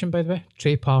impression, by the way.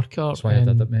 Trey Parker. That's why I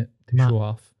did it, mate. To show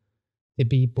off. To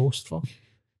be boastful.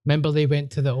 Remember they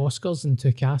went to the Oscars and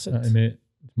took acid? Mate,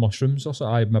 mushrooms or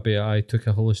something. I took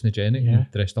a hallucinogenic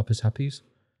and dressed up as hippies.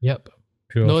 Yep.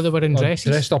 Pure, no, they were in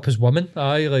dresses. Dressed up as women.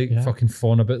 Fucking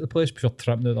fawn about the place, pure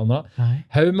tripping out on that. Aye.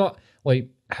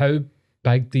 How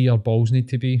big do your balls need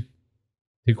to be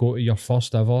to go to your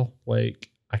first ever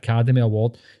Academy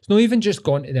Award? It's not even just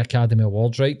going to the Academy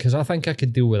Awards, right? Because I think I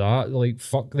could deal with that. Like,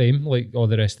 fuck them, like all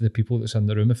the rest of the people that's in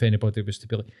the room. If anybody was to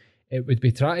be like, it would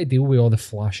be trying to deal with all the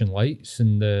flashing lights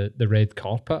and the red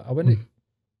carpet. I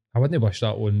wouldn't wish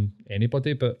that on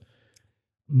anybody. But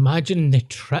imagine the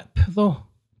trip though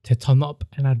to turn up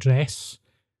in a dress.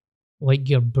 Like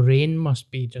your brain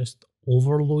must be just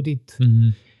overloaded.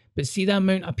 But see the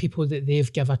amount of people that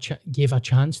they've gave a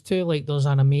chance to. Like there's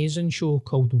an amazing show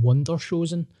called Wonder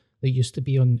Chosen that used to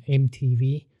be on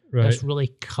MTV. Right. This really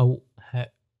cult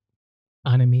hit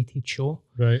animated show.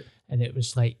 Right. And it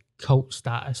was like cult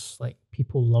status. Like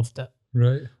people loved it.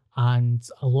 Right. And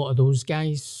a lot of those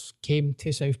guys came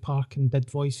to South Park and did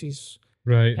voices.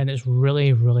 Right. And it's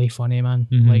really, really funny, man.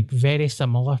 Like very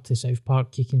similar to South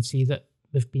Park. You can see that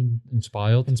they've been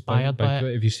inspired by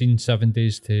it. Have you seen 7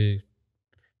 Days to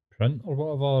Print or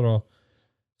whatever? Or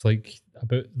it's like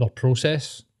about their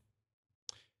process.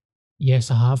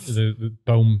 Yes, I have. The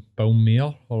Bill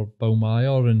Mayer or Bill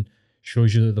Meyer, and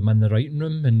shows you them in the writing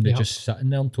room and they're just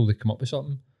sitting there until they come up with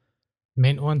something.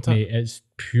 Mental on Mate, it's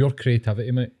pure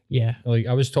creativity, mate. Yeah. Like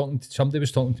somebody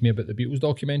was talking to me about the Beatles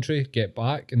documentary, Get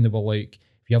Back, and they were like,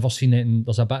 have you ever seen it? And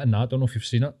there's a bit in that, I don't know if you've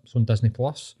seen it, it's on Disney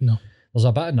Plus. No. There's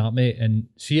a bit in that, mate, and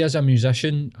see, as a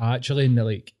musician, I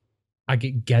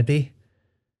get giddy.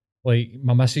 Like,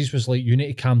 my missus was like, you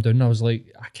need to calm down. I was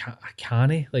like, I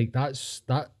can't. Like,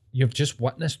 that you've just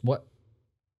witnessed what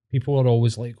people are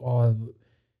always like, oh,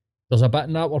 there's a bit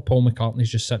in that where Paul McCartney's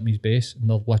just sitting with his bass and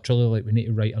they're literally like, we need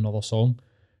to write another song.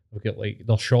 We've got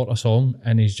they'll short a song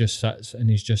and he just sits and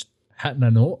he's just hitting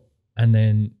a note and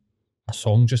then a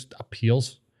song just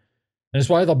appears. And it's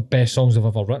one of the best songs I've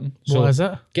ever written. So what is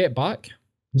it? Get Back.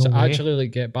 No so way. actually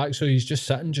Get Back. So he's just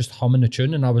sitting, just humming the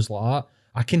tune, and I was like,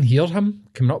 I can hear him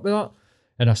coming up with that.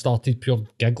 And I started pure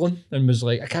giggling and was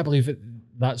like, I can't believe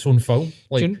that's on film.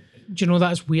 Like, do you know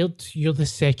that's weird? You're the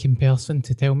second person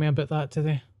to tell me about that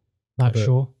today. That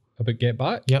show. About Get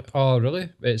Back? Yep. Oh, really?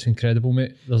 It's incredible,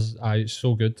 mate. It's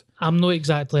so good. I'm not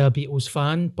exactly a Beatles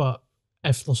fan, but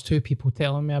if there's two people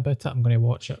telling me about it, I'm going to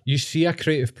watch it. You see a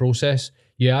creative process,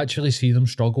 you actually see them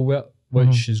struggle with it,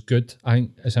 which is good. I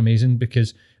think it's amazing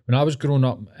because when I was growing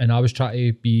up and I was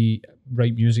trying to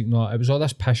write music, it was all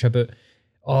this pish about,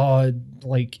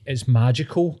 it's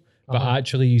magical, but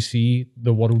actually you see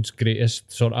the world's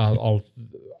greatest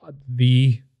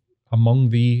among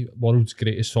the world's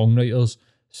greatest songwriters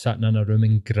sitting in a room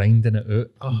and grinding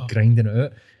it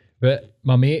out. But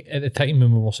my mate at the time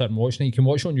when we were sitting watching it, you can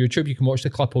watch it on YouTube, you can watch the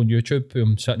clip on YouTube,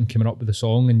 him sitting coming up with the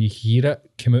song and you hear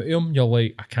it come out of him, you're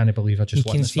like, I can't believe I just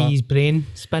witnessed that. You can see his brain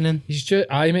spinning. He's just,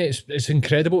 mate, it's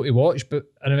incredible to watch,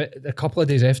 but a couple of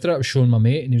days after it, I was showing my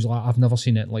mate and he was like, I've never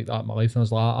seen anything like that in my life. And I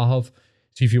was like, I have.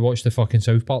 See, if you watch the fucking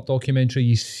South Park documentary,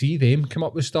 you see them come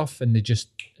up with stuff and it's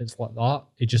like that.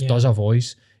 It just does a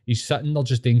voice. He's sitting there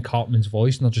just doing Cartman's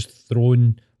voice and they're just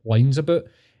throwing lines about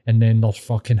and then they're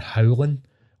fucking howling.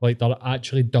 Like they're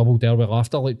actually double dare with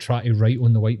laughter, like trying to write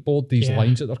on the whiteboard these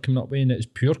lines that they're coming up with, and it's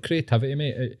pure creativity,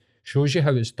 mate. It shows you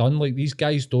how it's done. Like these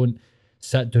guys don't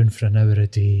sit down for an hour a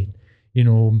day and, you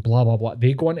know, and blah, blah, blah.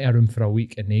 They go into a room for a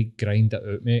week and they grind it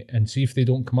out, mate. And see if they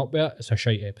don't come up with it, it's a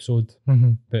shite episode.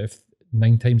 Mm-hmm. But if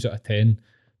 9 times out of 10,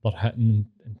 they're hitting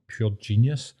in pure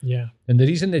genius. Yeah. And the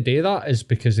reason they do that is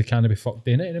because they can't be fucked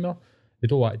doing it anymore. They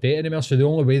don't want to do it anymore. So the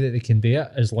only way that they can do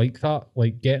it is like that.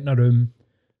 Like, get in a room,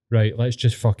 right, let's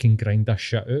just fucking grind this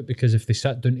shit out. Because if they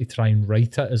sit down to try and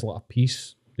write it as like a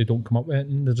piece, they don't come up with it,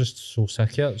 and they're just so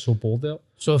sick of it, so bored of it.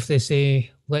 So if they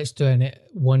say, let's do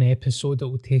one episode that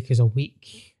will take us a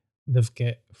week, they've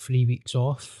got 3 weeks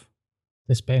off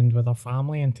to spend with their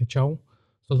family and to chill.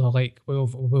 So they're like, well,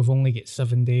 we've only got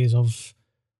 7 days of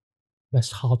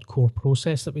this hardcore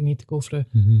process that we need to go through,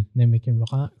 and then we can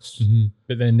relax.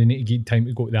 But then they need to get time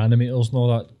to go to the animators and all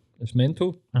that. It's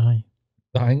mental. Aye.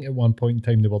 I think at one point in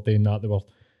time they were doing that. They were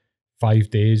 5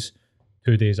 days,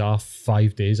 2 days off,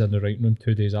 5 days in the writing room,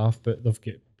 2 days off. But they've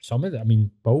got some of it. I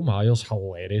mean, Bill Myers,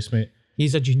 hilarious, mate.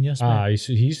 He's a genius, man.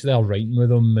 So he's there writing with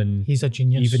them, and He's a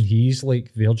genius. even he's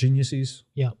like, they're geniuses.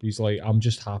 Yep. He's like, I'm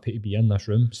just happy to be in this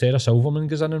room. Sarah Silverman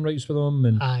goes in and writes with them,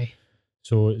 and Aye.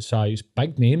 so it's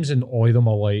big names, and all of them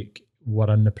are like,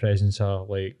 we're in the presence of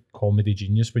like comedy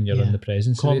genius when you're in the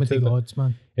presence Comedy of it. gods,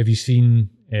 man. Have you seen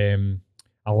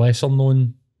a lesser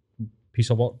known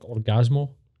piece of work, Orgasmo?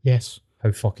 Yes.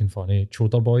 How fucking funny.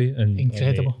 Chodder Boy, and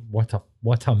Incredible.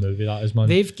 What a movie that is, man.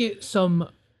 They've got some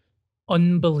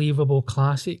unbelievable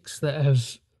classics they're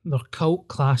cult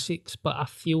classics, but I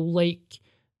feel like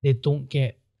they don't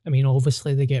get, I mean,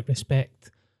 obviously they get respect,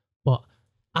 but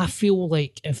I feel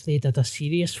like if they did a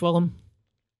serious film,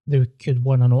 they could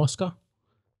win an Oscar.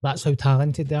 That's how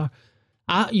talented they are.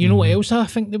 You know what else I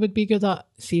think they would be good at?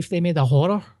 See if they made a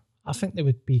horror. I think they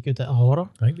would be good at a horror.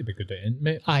 I think they'd be good at it,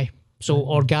 mate. Aye. So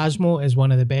Orgasmo is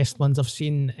one of the best ones I've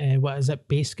seen. What is it?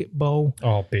 Basketball.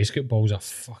 Oh, Basketball's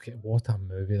what a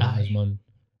movie that is, Aye. man.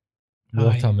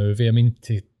 What Aye. a movie. I mean,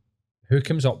 who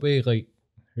comes up with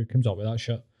that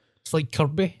shit? It's like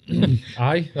Kirby.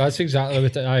 Aye, that's exactly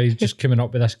what he's just coming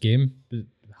up with this game.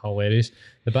 Hilarious.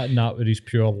 The bit in that where he's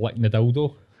pure licking the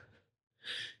dildo.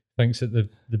 Thinks that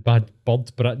the bad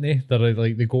bird Brittany, they're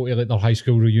like, they go to like their high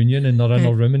school reunion and they're in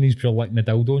her room and he's pure licking the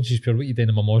dildo, and she's pure, what you doing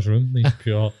in my mom's room? And he's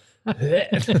pure.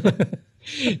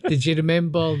 Did you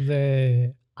remember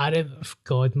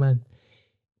God, man,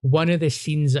 one of the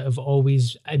scenes that have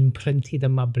always imprinted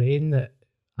in my brain that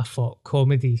I thought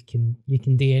you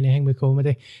can do anything with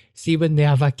comedy. See when they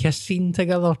have a kiss scene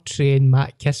together, Trey and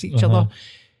Matt kiss each other.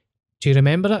 Do you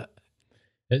remember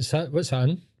it? What's that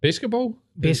in? Basketball?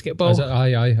 Basketball. Is it?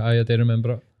 Aye, I do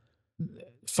remember it.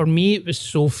 For me, it was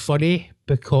so funny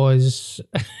because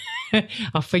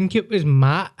I think it was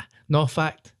Matt, not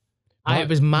fact. Aye, it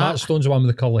was Matt. Matt Stone's the one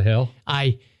with the curly hair.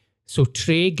 Aye. So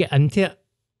Trey get into it,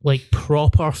 like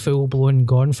proper full blown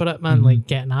gone for it, man, like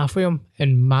getting half with him.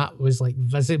 And Matt was like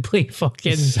visibly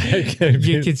fucking,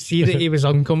 you could see that he was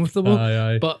uncomfortable.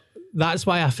 Aye. But that's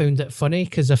why I found it funny,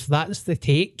 because if that's the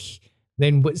take,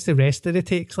 then what's the rest of the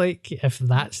takes like, if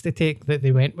that's the take that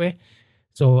they went with?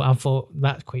 So I thought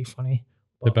that's quite funny.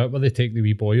 The bit where they take the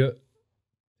wee boy out,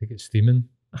 they get steaming.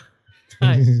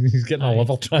 Aye. He's getting a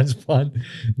liver transplant.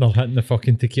 They're hitting the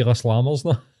fucking tequila slammers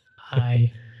now.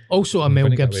 Aye. Also a I'm Mel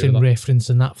gonna get away Gibson with that. reference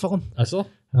in that film. Is there?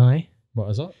 Aye. What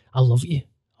is it? I love you.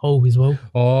 Always will.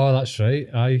 Oh, that's right.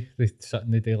 Aye, they sit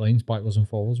in the day lines backwards and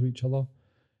forwards with each other.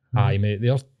 Aye, mate,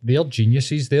 they're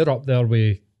geniuses. They're up there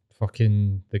with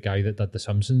fucking the guy that did The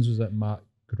Simpsons. Was it Matt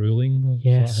Grueling?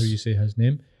 Yes. Is that how you say his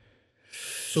name?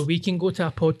 So we can go to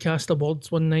a podcast awards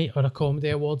one night or a comedy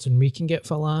awards and we can get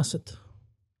full acid.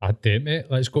 I'd do it, mate.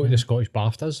 Let's go to the Scottish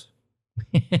BAFTAs.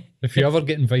 If you ever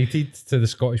get invited to the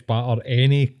Scottish BAFTA or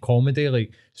any comedy,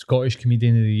 like Scottish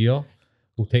Comedian of the Year,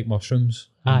 we'll take mushrooms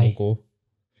and Aye. we'll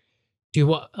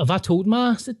go. Have I told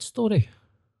my acid story?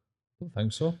 I don't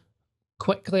think so.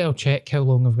 Quickly, I'll check how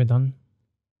long have we done.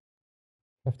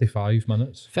 55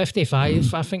 minutes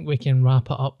 55. I think we can wrap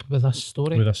it up with this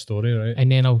story. with a story, right?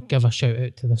 And then I'll give a shout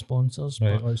out to the sponsors.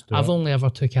 Right, But let's do I've it. only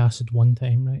ever took acid one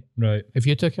time, right? Right. Have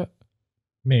you took it?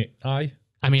 Mate, aye.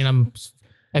 I mean,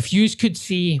 if you could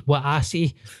see what I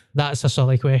see, that's a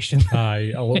silly question.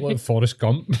 Aye, I look like Forrest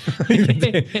Gump.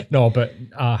 No, but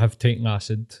I have taken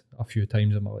acid a few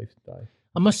times in my life. Aye.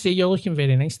 I must say, you're looking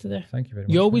very nice today. Thank you very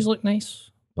much. You always mate. look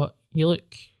nice, but you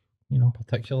look, you know,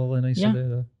 Particularly nice Yeah. today,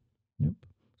 though.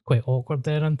 quite awkward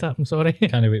there, isn't it? I'm sorry.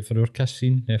 Can't wait for our kiss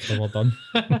scene after we're done.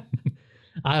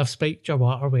 I have spiked your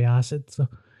water with acid. So,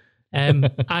 I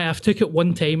have took it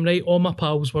one time, right? All my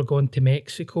pals were going to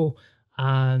Mexico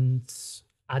and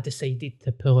I decided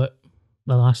to pull it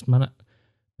the last minute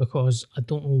because I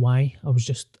don't know why. I was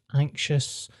just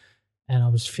anxious and I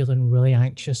was feeling really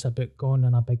anxious about going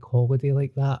on a big holiday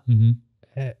like that.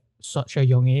 Mm-hmm. such a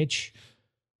young age.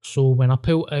 So when I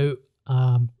pulled out,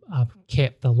 I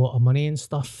kept a lot of money and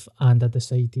stuff, and I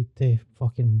decided to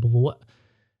fucking blow it.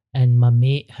 And my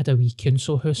mate had a wee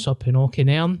council house up in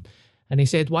Auchinlearn, and he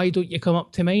said, "Why don't you come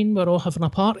up to mine? We're all having a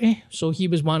party." So he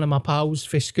was one of my pals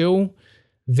for school.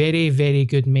 Very, very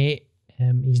good mate.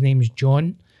 His name's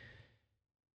John.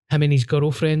 Him and his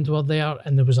girlfriend were there,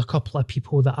 and there was a couple of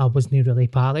people that I wasn't really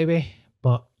pally with,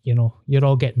 but you know, you're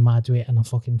all getting mad with it in a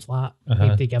fucking flat.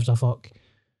 Nobody gives a fuck.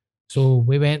 So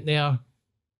we went there.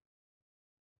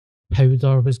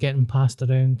 Powder was getting passed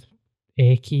around,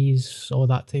 Eckies, all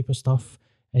that type of stuff.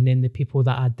 And then the people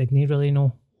that I didn't really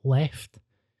know left.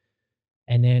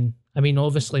 And then, I mean,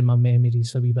 obviously my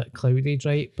memory's a wee bit clouded,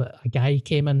 right? But a guy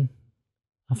came in.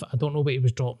 I don't know what he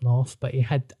was dropping off, but he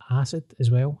had acid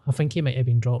as well. I think he might have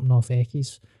been dropping off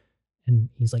Eckies. And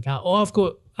he's like, "Oh, I've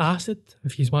got acid,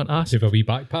 if you want Do you acid." have a wee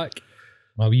backpack?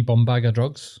 A wee bum bag of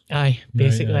drugs? Aye,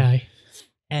 basically, yeah. aye.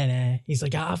 And he's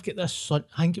like, "I've got this, I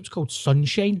think it was called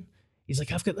Sunshine." He's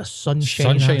like, "I've got this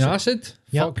Sunshine Acid?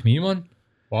 Yep. Fuck me, man.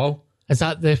 Wow. Is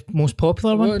that the most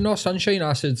popular one? Well, no, Sunshine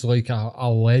Acid's like a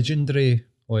legendary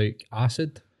like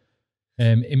acid.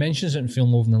 He mentions it in Fear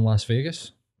and Loathing in Las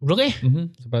Vegas. Really?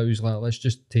 It's about he's like, let's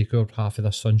just take out half of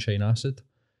this Sunshine Acid.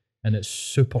 And it's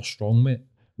super strong, mate.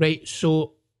 Right,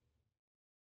 so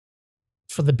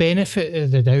for the benefit of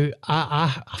the doubt,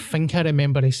 I think I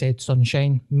remember he said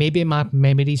Sunshine. Maybe my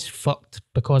memory's fucked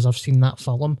because I've seen that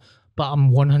film, but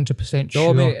I'm 100%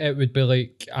 sure. No, mate, it would be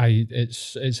like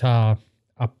it's a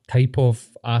type of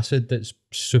acid that's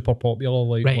super popular,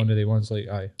 like Right. one of the ones like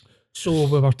aye. So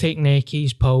we were taking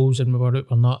Eckies, pills, and we were out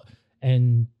or not,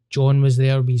 and John was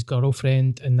there with his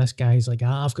girlfriend, and this guy's like,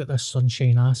 "I've got this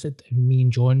Sunshine Acid," and me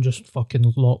and John just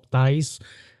fucking locked eyes.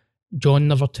 John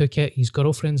never took it, his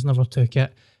girlfriend's never took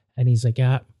it, and he's like,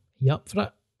 "You up for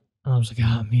it?" And I was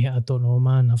like, "Mate, I don't know,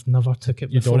 man, I've never took it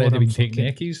You'd before." already I'm been taking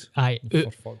fucking- Eckies? Aye,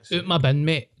 For fuck's sake. out my bin,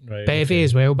 mate. Right, Bevy okay.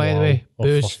 as well, by the Wow. way. Oh,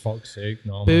 Booze. for fuck's sake,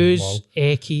 no, Booze, man. Wow.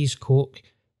 Eckies, Coke.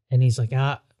 And he's like,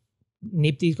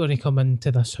 nobody's going to come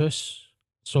into this house,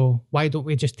 so why don't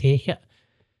we just take it?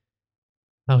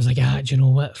 I was like, do you know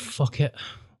what? Fuck it.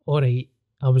 All right.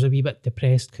 I was a wee bit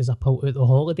depressed because I pulled out the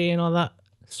holiday and all that.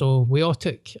 So we all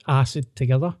took acid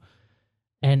together.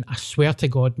 And I swear to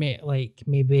God, mate, like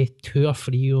maybe 2 or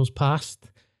 3 years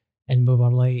passed. And we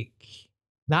were like,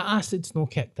 that acid's no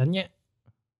kicked in yet.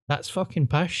 That's fucking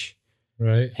pish.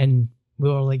 Right. And we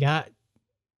were like, do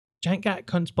you think that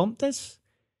cunt's bumped us?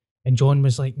 And John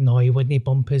was like, "No, he wouldn't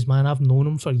bump us, man. I've known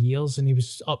him for years and he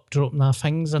was up dropping our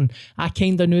things." And I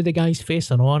kind of knew the guy's face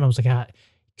and all. And I was like,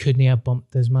 couldn't he have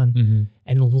bumped us, man? Mm-hmm.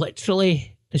 And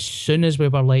literally, as soon as we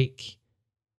were like,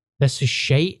 "This is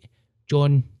shite,"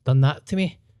 John done that to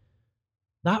me.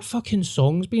 That fucking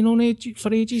song's been on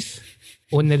for ages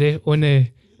on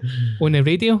the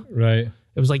radio. Right.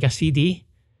 It was like a CD.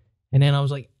 And then I was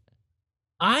like,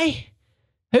 "Aye,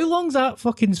 how long's that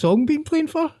fucking song been playing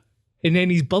for?" And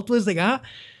then his bud was like,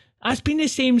 "That's been the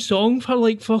same song for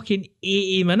like fucking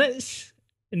 80 minutes.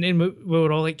 And then we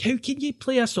were all like, "How can you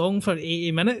play a song for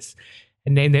 80 minutes?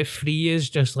 And then the 3 is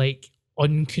just like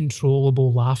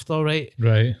uncontrollable laughter, right?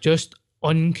 Right. Just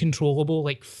uncontrollable,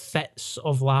 like fits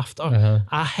of laughter. Uh-huh.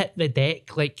 I hit the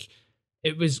deck like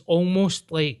it was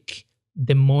almost like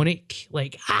demonic,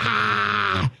 like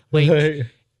like, Right.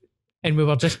 and we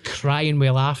were just crying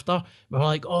with laughter. We were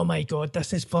like, "Oh my God,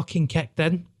 this is fucking kicked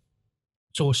in."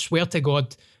 So swear to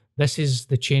God, this is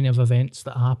the chain of events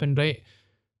that happened, right?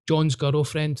 John's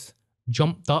girlfriend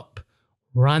jumped up,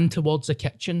 ran towards the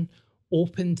kitchen,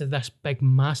 opened this big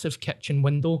massive kitchen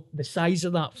window, the size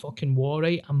of that fucking wall,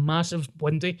 right? A massive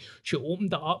window. She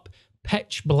opened it up,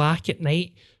 pitch black at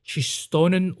night. She's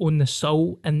standing on the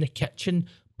sill in the kitchen,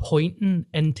 pointing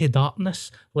into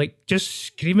darkness, like just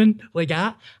screaming like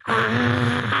that.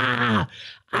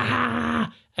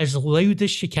 As loud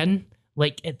as she can,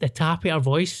 like at the top of her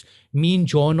voice. Me and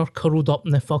John are curled up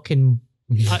in the fucking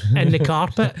in the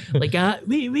carpet, like that.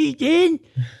 What you doing?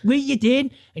 What you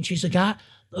doing? And she's like,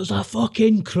 "There's a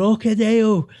fucking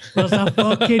crocodile. There's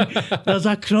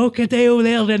a crocodile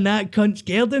there in that cunt's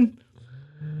garden."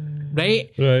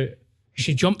 Right? Right.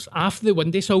 She jumps off the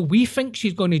windowsill. We think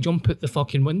she's going to jump out the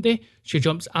fucking window. She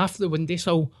jumps off the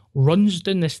windowsill, runs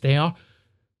down the stair.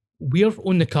 We're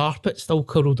on the carpet, still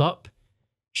curled up.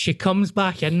 She comes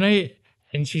back in, right?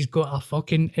 And she's got a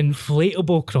fucking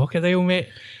inflatable crocodile, mate,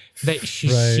 that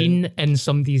she's Right. seen in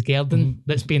somebody's garden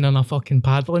that's been in a fucking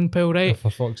paddling pool, right? For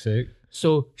fuck's sake.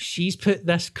 So she's put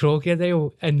this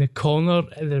crocodile in the corner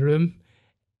of the room,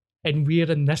 and we're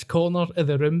in this corner of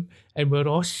the room, and we're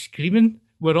all screaming.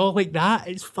 we're all like that.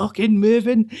 It's fucking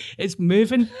moving. It's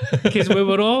moving. Because we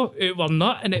were all out our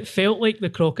nut and it felt like the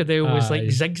crocodile was like Aye.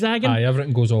 zigzagging. Aye,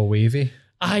 everything goes all wavy.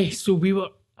 Aye, so we were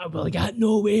like,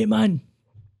 no way, man.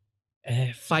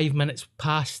 5 minutes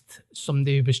past,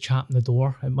 somebody was chapping the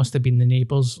door. It must have been the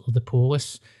neighbours or the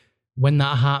police. When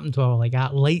that happened, we were like,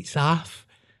 lights off.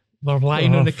 We're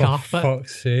lying on the for carpet,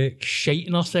 fuck's sake.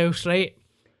 shiting ourselves, right?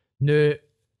 Now,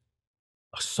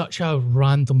 such a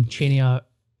random chain of...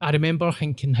 I remember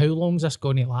thinking, how long's this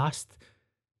going to last?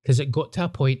 Because it got to a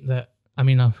point that,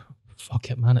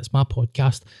 fuck it, man, it's my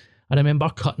podcast. I remember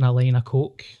cutting a line of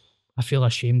coke. I feel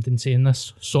ashamed in saying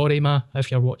this. Sorry, ma,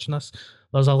 if you're watching this.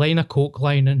 There's a line of coke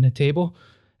lying on the table,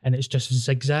 and it's just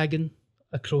zigzagging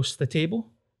across the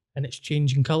table, and it's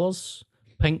changing colours,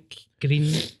 pink,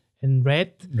 green, and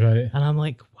red. Right. And I'm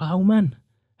like, wow, man,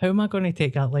 how am I going to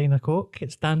take that line of coke?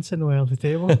 It's dancing over the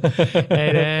table.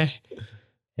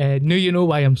 And now you know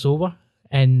why I'm sober.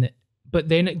 But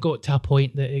then it got to a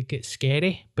point that it gets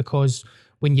scary, because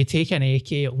when you take an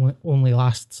AK, it only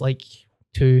lasts like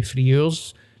 2-3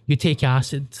 years. You take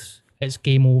acid, it's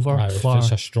game over. Aye, if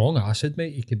it's a strong acid,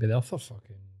 mate, you could be there for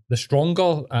fucking... The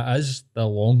stronger it is, the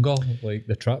longer, like,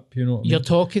 the trip, you know what I mean? You're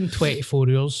talking 24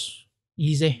 hours,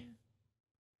 easy.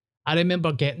 I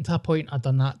remember getting to a point, I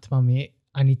done that to my mate.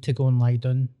 I need to go and lie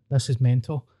down. This is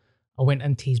mental. I went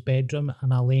into his bedroom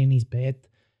and I lay in his bed,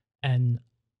 and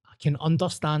I can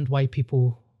understand why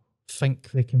people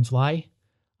think they can fly.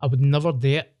 I would never do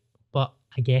it, but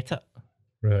I get it.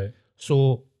 Right.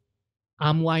 So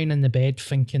I'm lying in the bed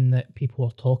thinking that people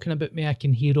are talking about me. I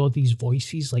can hear all these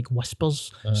voices, like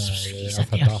whispers. He's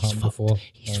I've in had there, that he's happen fucked. before.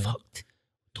 He's fucked.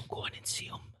 Don't go in and see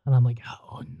him. And I'm like,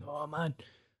 oh no, man.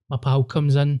 My pal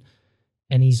comes in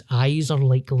and his eyes are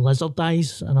like lizard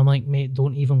eyes. And I'm like, mate,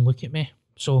 don't even look at me.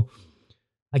 So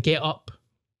I get up,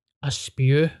 I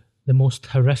spew, the most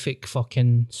horrific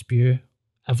fucking spew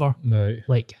ever. Right.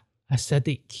 Like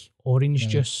acidic orange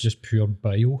juice. Just pure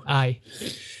bile. Aye.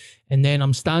 And then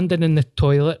I'm standing in the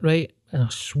toilet, right? And I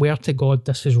swear to God,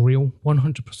 this is real,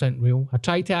 100% real. I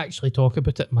tried to actually talk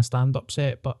about it in my stand-up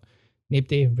set, but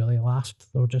nobody really laughed.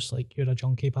 They were just like, you're a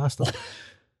junkie bastard.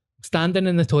 Standing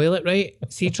in the toilet, right?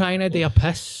 See, trying to do a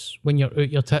piss when you're out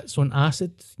your tits on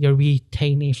acid, your wee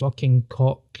tiny fucking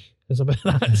cock is about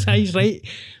that size, right?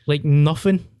 Like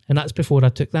nothing. And that's before I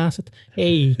took the acid.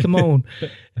 Hey, come on.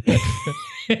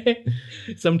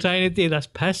 So I'm trying to do this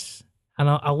piss. And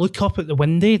I look up at the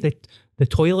window, the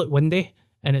toilet window,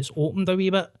 and it's opened a wee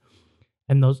bit.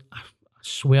 And I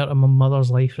swear to my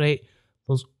mother's life, right?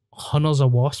 There's hundreds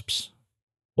of wasps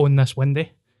on this window.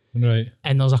 Right.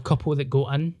 And there's a couple that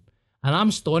go in. And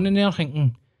I'm standing there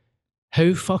thinking,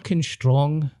 how fucking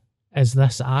strong is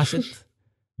this acid?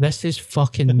 This is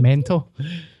fucking mental.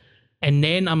 And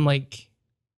then I'm like,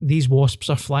 these wasps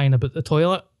are flying about the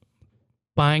toilet.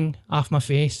 Bang, off my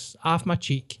face, off my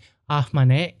cheek, off my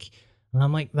neck. And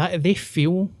I'm like, that they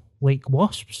feel like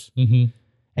wasps. Mm-hmm.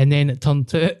 And then it turned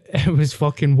to, it was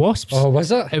fucking wasps. Oh,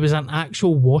 was it? It was an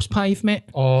actual wasp hive, mate.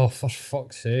 Oh, for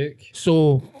fuck's sake.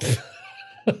 So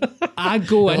I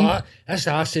go in. This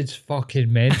acid's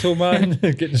fucking mental, man.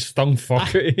 Getting stung fuck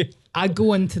out of you. I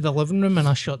go into the living room and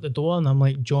I shut the door and I'm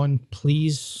like, John,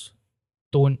 please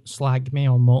don't slag me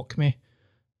or mock me.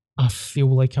 I feel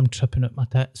like I'm tripping at my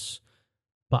tits,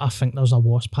 but I think there's a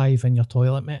wasp hive in your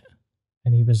toilet, mate.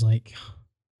 And he was like,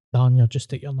 Dan, you're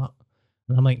just at your nut.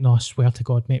 And I'm like, no, I swear to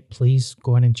God, mate, please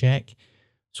go in and check.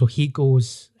 So he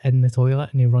goes in the toilet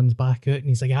and he runs back out and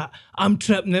he's like, I'm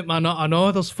tripping at my nut. I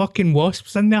know there's fucking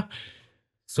wasps in there.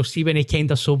 So see, when he kind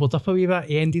of sobered up a wee bit,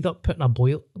 he ended up putting a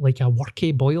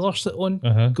worky boiler set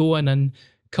on, going and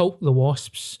cult the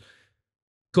wasps.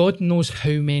 God knows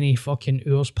how many fucking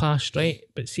hours passed, right?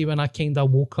 But see, when I kind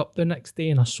of woke up the next day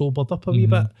and I sobered up a wee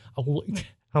bit,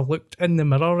 I looked in the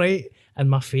mirror, right? And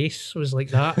my face was like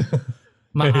that.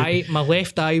 My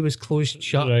left eye was closed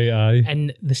shut. Right, aye.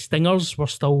 And the stingers were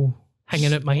still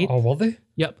hanging out my head. Oh, were they?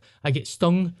 Yep. I get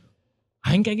stung.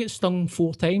 I think I get stung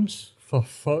 4 times. For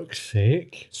fuck's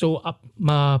sake. So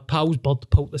my pal's bird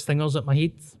pulled the stingers at my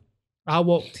head. I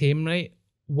walked home, right?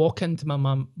 Walk into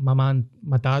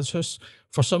my dad's house.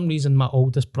 For some reason, my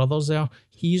oldest brother's there.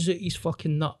 He's at his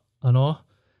fucking nut and all.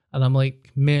 And I'm like,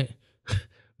 mate,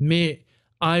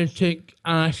 I took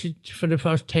acid for the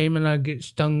first time and I get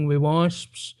stung with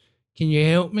wasps. Can you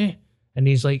help me? And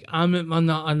he's like, I'm at my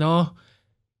nut and all.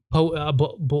 Pulled out a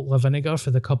bottle of vinegar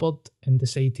for the cupboard and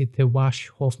decided to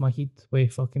wash off my head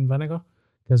with fucking vinegar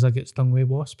because I get stung with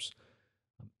wasps.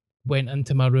 Went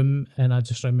into my room and I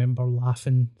just remember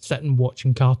laughing, sitting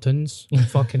watching cartoons and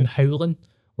fucking howling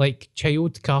like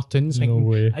child cartoons. No thinking,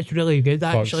 way. it's really good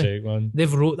Fuck's actually. sake, man.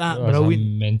 They've wrote that That's a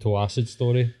brilliant. mental acid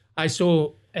story. I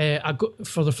got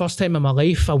for the first time in my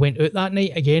life. I went out that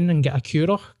night again and get a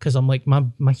cure because I'm like my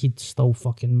head's still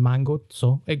fucking mangled.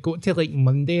 So it got to like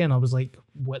Monday and I was like,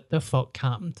 what the fuck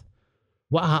happened?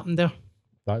 What happened there?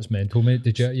 That's mental, mate.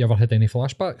 Did you ever had any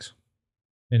flashbacks?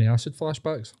 Any acid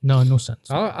flashbacks? No sense.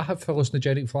 I have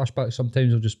hallucinogenic flashbacks.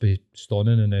 Sometimes I'll just be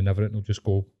stunning and then everything will just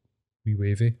go wee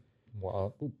wavy.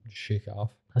 What? Just shake it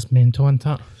off. That's mental, isn't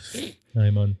it? Aye,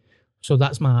 man. So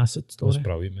that's my acid story. That's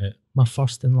brilliant, mate. My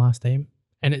first and last time.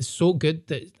 And it's so good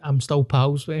that I'm still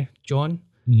pals with John.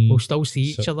 Mhm. We'll still see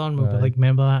each So- other and we'll be aye. like,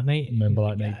 remember that night? Remember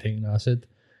that night taking acid?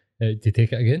 Did you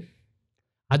take it again?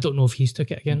 I don't know if he's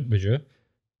took it again. Would you?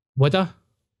 Would I?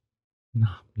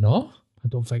 Nah, No? I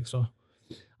don't think so.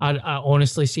 I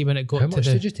honestly see when it got How to much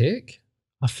the did you take?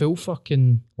 a full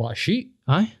fucking What, a sheet?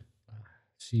 aye.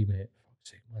 See, mate.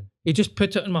 Fuck's sake, man. He just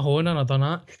put it in my horn and I done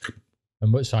that.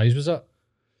 And what size was it?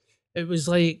 It was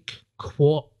like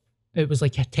it was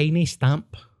like a tiny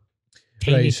stamp.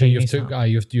 Tiny, Right, so tiny you've stamp.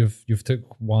 took you've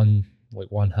took one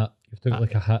hit. You've took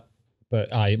like a hit, but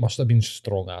it must have been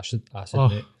strong acid, Oh.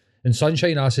 mate. And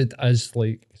sunshine acid is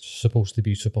like supposed to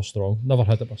be super strong. Never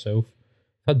had it myself.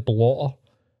 I've had blotter,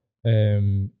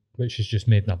 which is just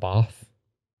made in a bath.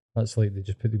 That's like they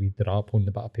just put the wee drop on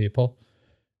the bit of paper,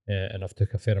 and I've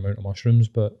took a fair amount of mushrooms.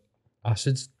 But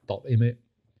acid's dirty, mate.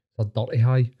 It's a dirty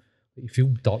high. You feel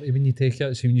dirty when you take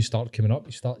it. See, when you start coming up,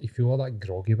 you feel all that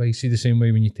groggy vibe. See, the same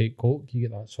way when you take coke, you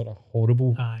get that sort of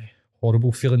horrible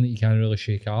feeling that you can't really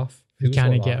shake off. You Feels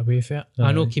can't like get that. away with it.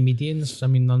 I know Aye. comedians. I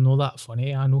mean, they're not that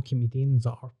funny. I know comedians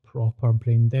that are proper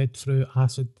brain dead through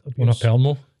acid On a abuse.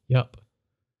 permo. Yep,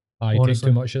 You take Honestly.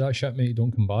 too much of that shit, mate. You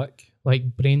don't come back.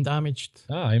 like brain damaged.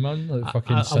 Aye, man. Like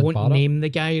fucking I Sid won't Barrett. name the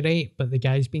guy, right? But the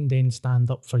guy's been doing stand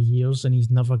up for years and he's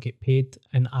never get paid.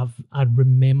 And I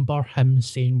remember him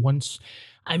saying once,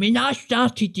 I mean, I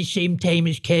started the same time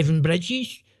as Kevin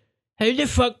Bridges. How the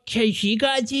fuck has he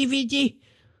got a DVD?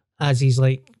 As he's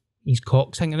like, his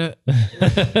cock's hanging out.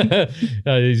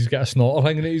 He's got a snorter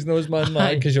hanging out his nose, man.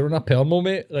 Aye. Because you're on a permo,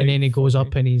 mate. Like, And then he goes fuck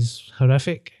up and he's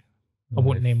horrific. I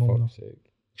won't Aye, name him though. fuck's sake.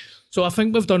 So I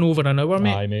think we've done over an hour,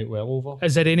 mate. Aye, mate. Well over.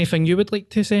 Is there anything you would like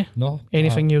to say? No.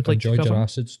 Anything you'd like to enjoyed cover? your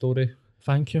acid story.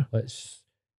 Thank you. Let's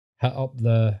hit up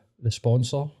the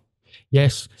sponsor.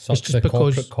 Yes, Suck it's the just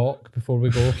corporate because cock before we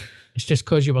go. it's just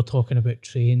because you were talking about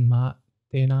Trey and Matt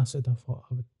doing acid. I thought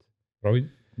I would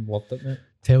Brilliant. Loved it, mate.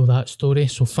 tell that story.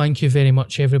 So thank you very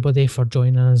much, everybody, for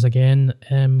joining us again.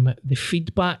 The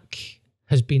feedback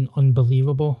has been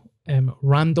unbelievable.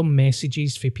 Random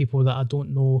messages for people that I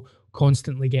don't know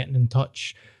constantly getting in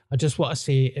touch. I just want to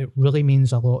say it really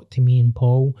means a lot to me and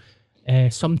Paul.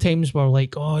 Sometimes we're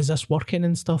like, oh, is this working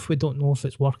and stuff? We don't know if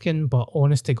it's working, but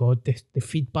honest to God, the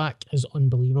feedback is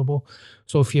unbelievable.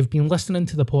 So if you've been listening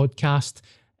to the podcast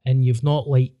and you've not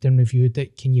liked and reviewed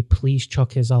it, can you please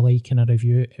chuck us a like and a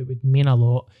review? It would mean a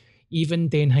lot. Even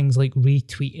doing things like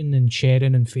retweeting and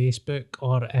sharing on Facebook,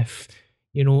 or if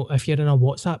you're in a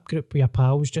WhatsApp group with your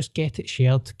pals, just get it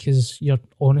shared because you're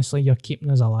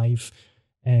keeping us alive.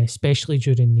 Especially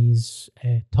during these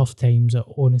tough times,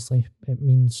 it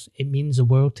means the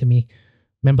world to me.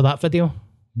 Remember that video?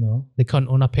 No. The cunt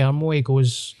on a permo.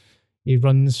 He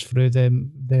runs through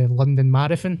the London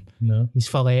Marathon. No. He's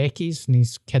full of eckies and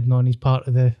he's kidding on. He's part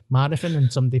of the marathon,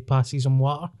 and somebody passes him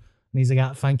water, and he's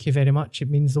like, "Thank you very much. It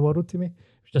means the world to me."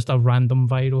 It's just a random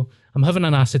viral. I'm having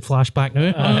an acid flashback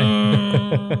now.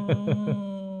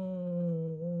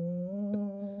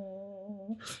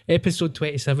 Episode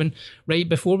 27. Right,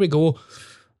 before we go,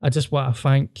 I just want to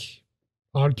thank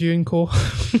Arguing Co.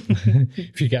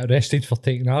 If you get arrested for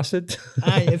taking acid.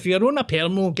 Aye, if you're on a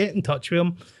permo, get in touch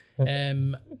with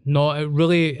them. No, it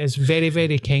really is very,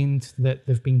 very kind that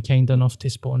they've been kind enough to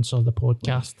sponsor the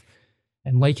podcast.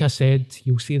 And like I said,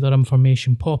 you'll see their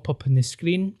information pop up on the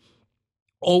screen.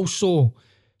 Also,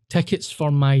 tickets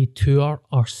for my tour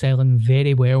are selling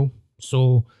very well.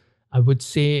 So I would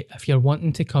say if you're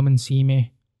wanting to come and see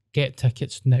me, get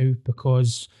tickets now,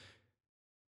 because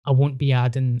I won't be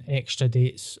adding extra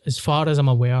dates. As far as I'm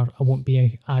aware, I won't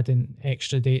be adding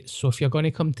extra dates. So if you're going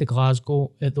to come to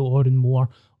Glasgow at the Oran Moor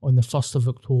on the 1st of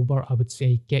October, I would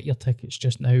say get your tickets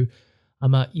just now.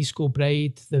 I'm at East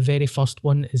Kilbride. The very first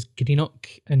one is Greenock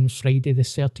on Friday the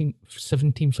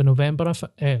 17th of November,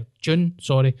 June,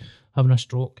 having a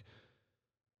stroke.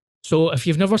 So if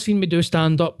you've never seen me do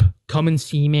stand-up, come and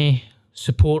see me,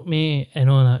 support me, and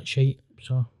all that shit.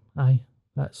 So, aye,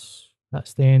 that's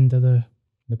the end of the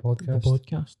The podcast.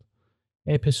 podcast.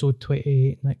 Episode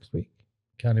 28 next week.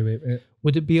 Can't wait, mate.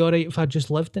 Would it be all right if I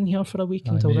just lived in here for a week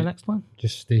Aye, until the mate. next one?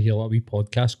 Just stay here like a wee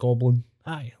podcast goblin.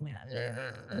 Aye.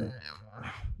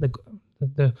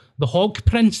 The Hog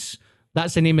Prince.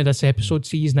 That's the name of this episode.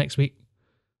 See you next week.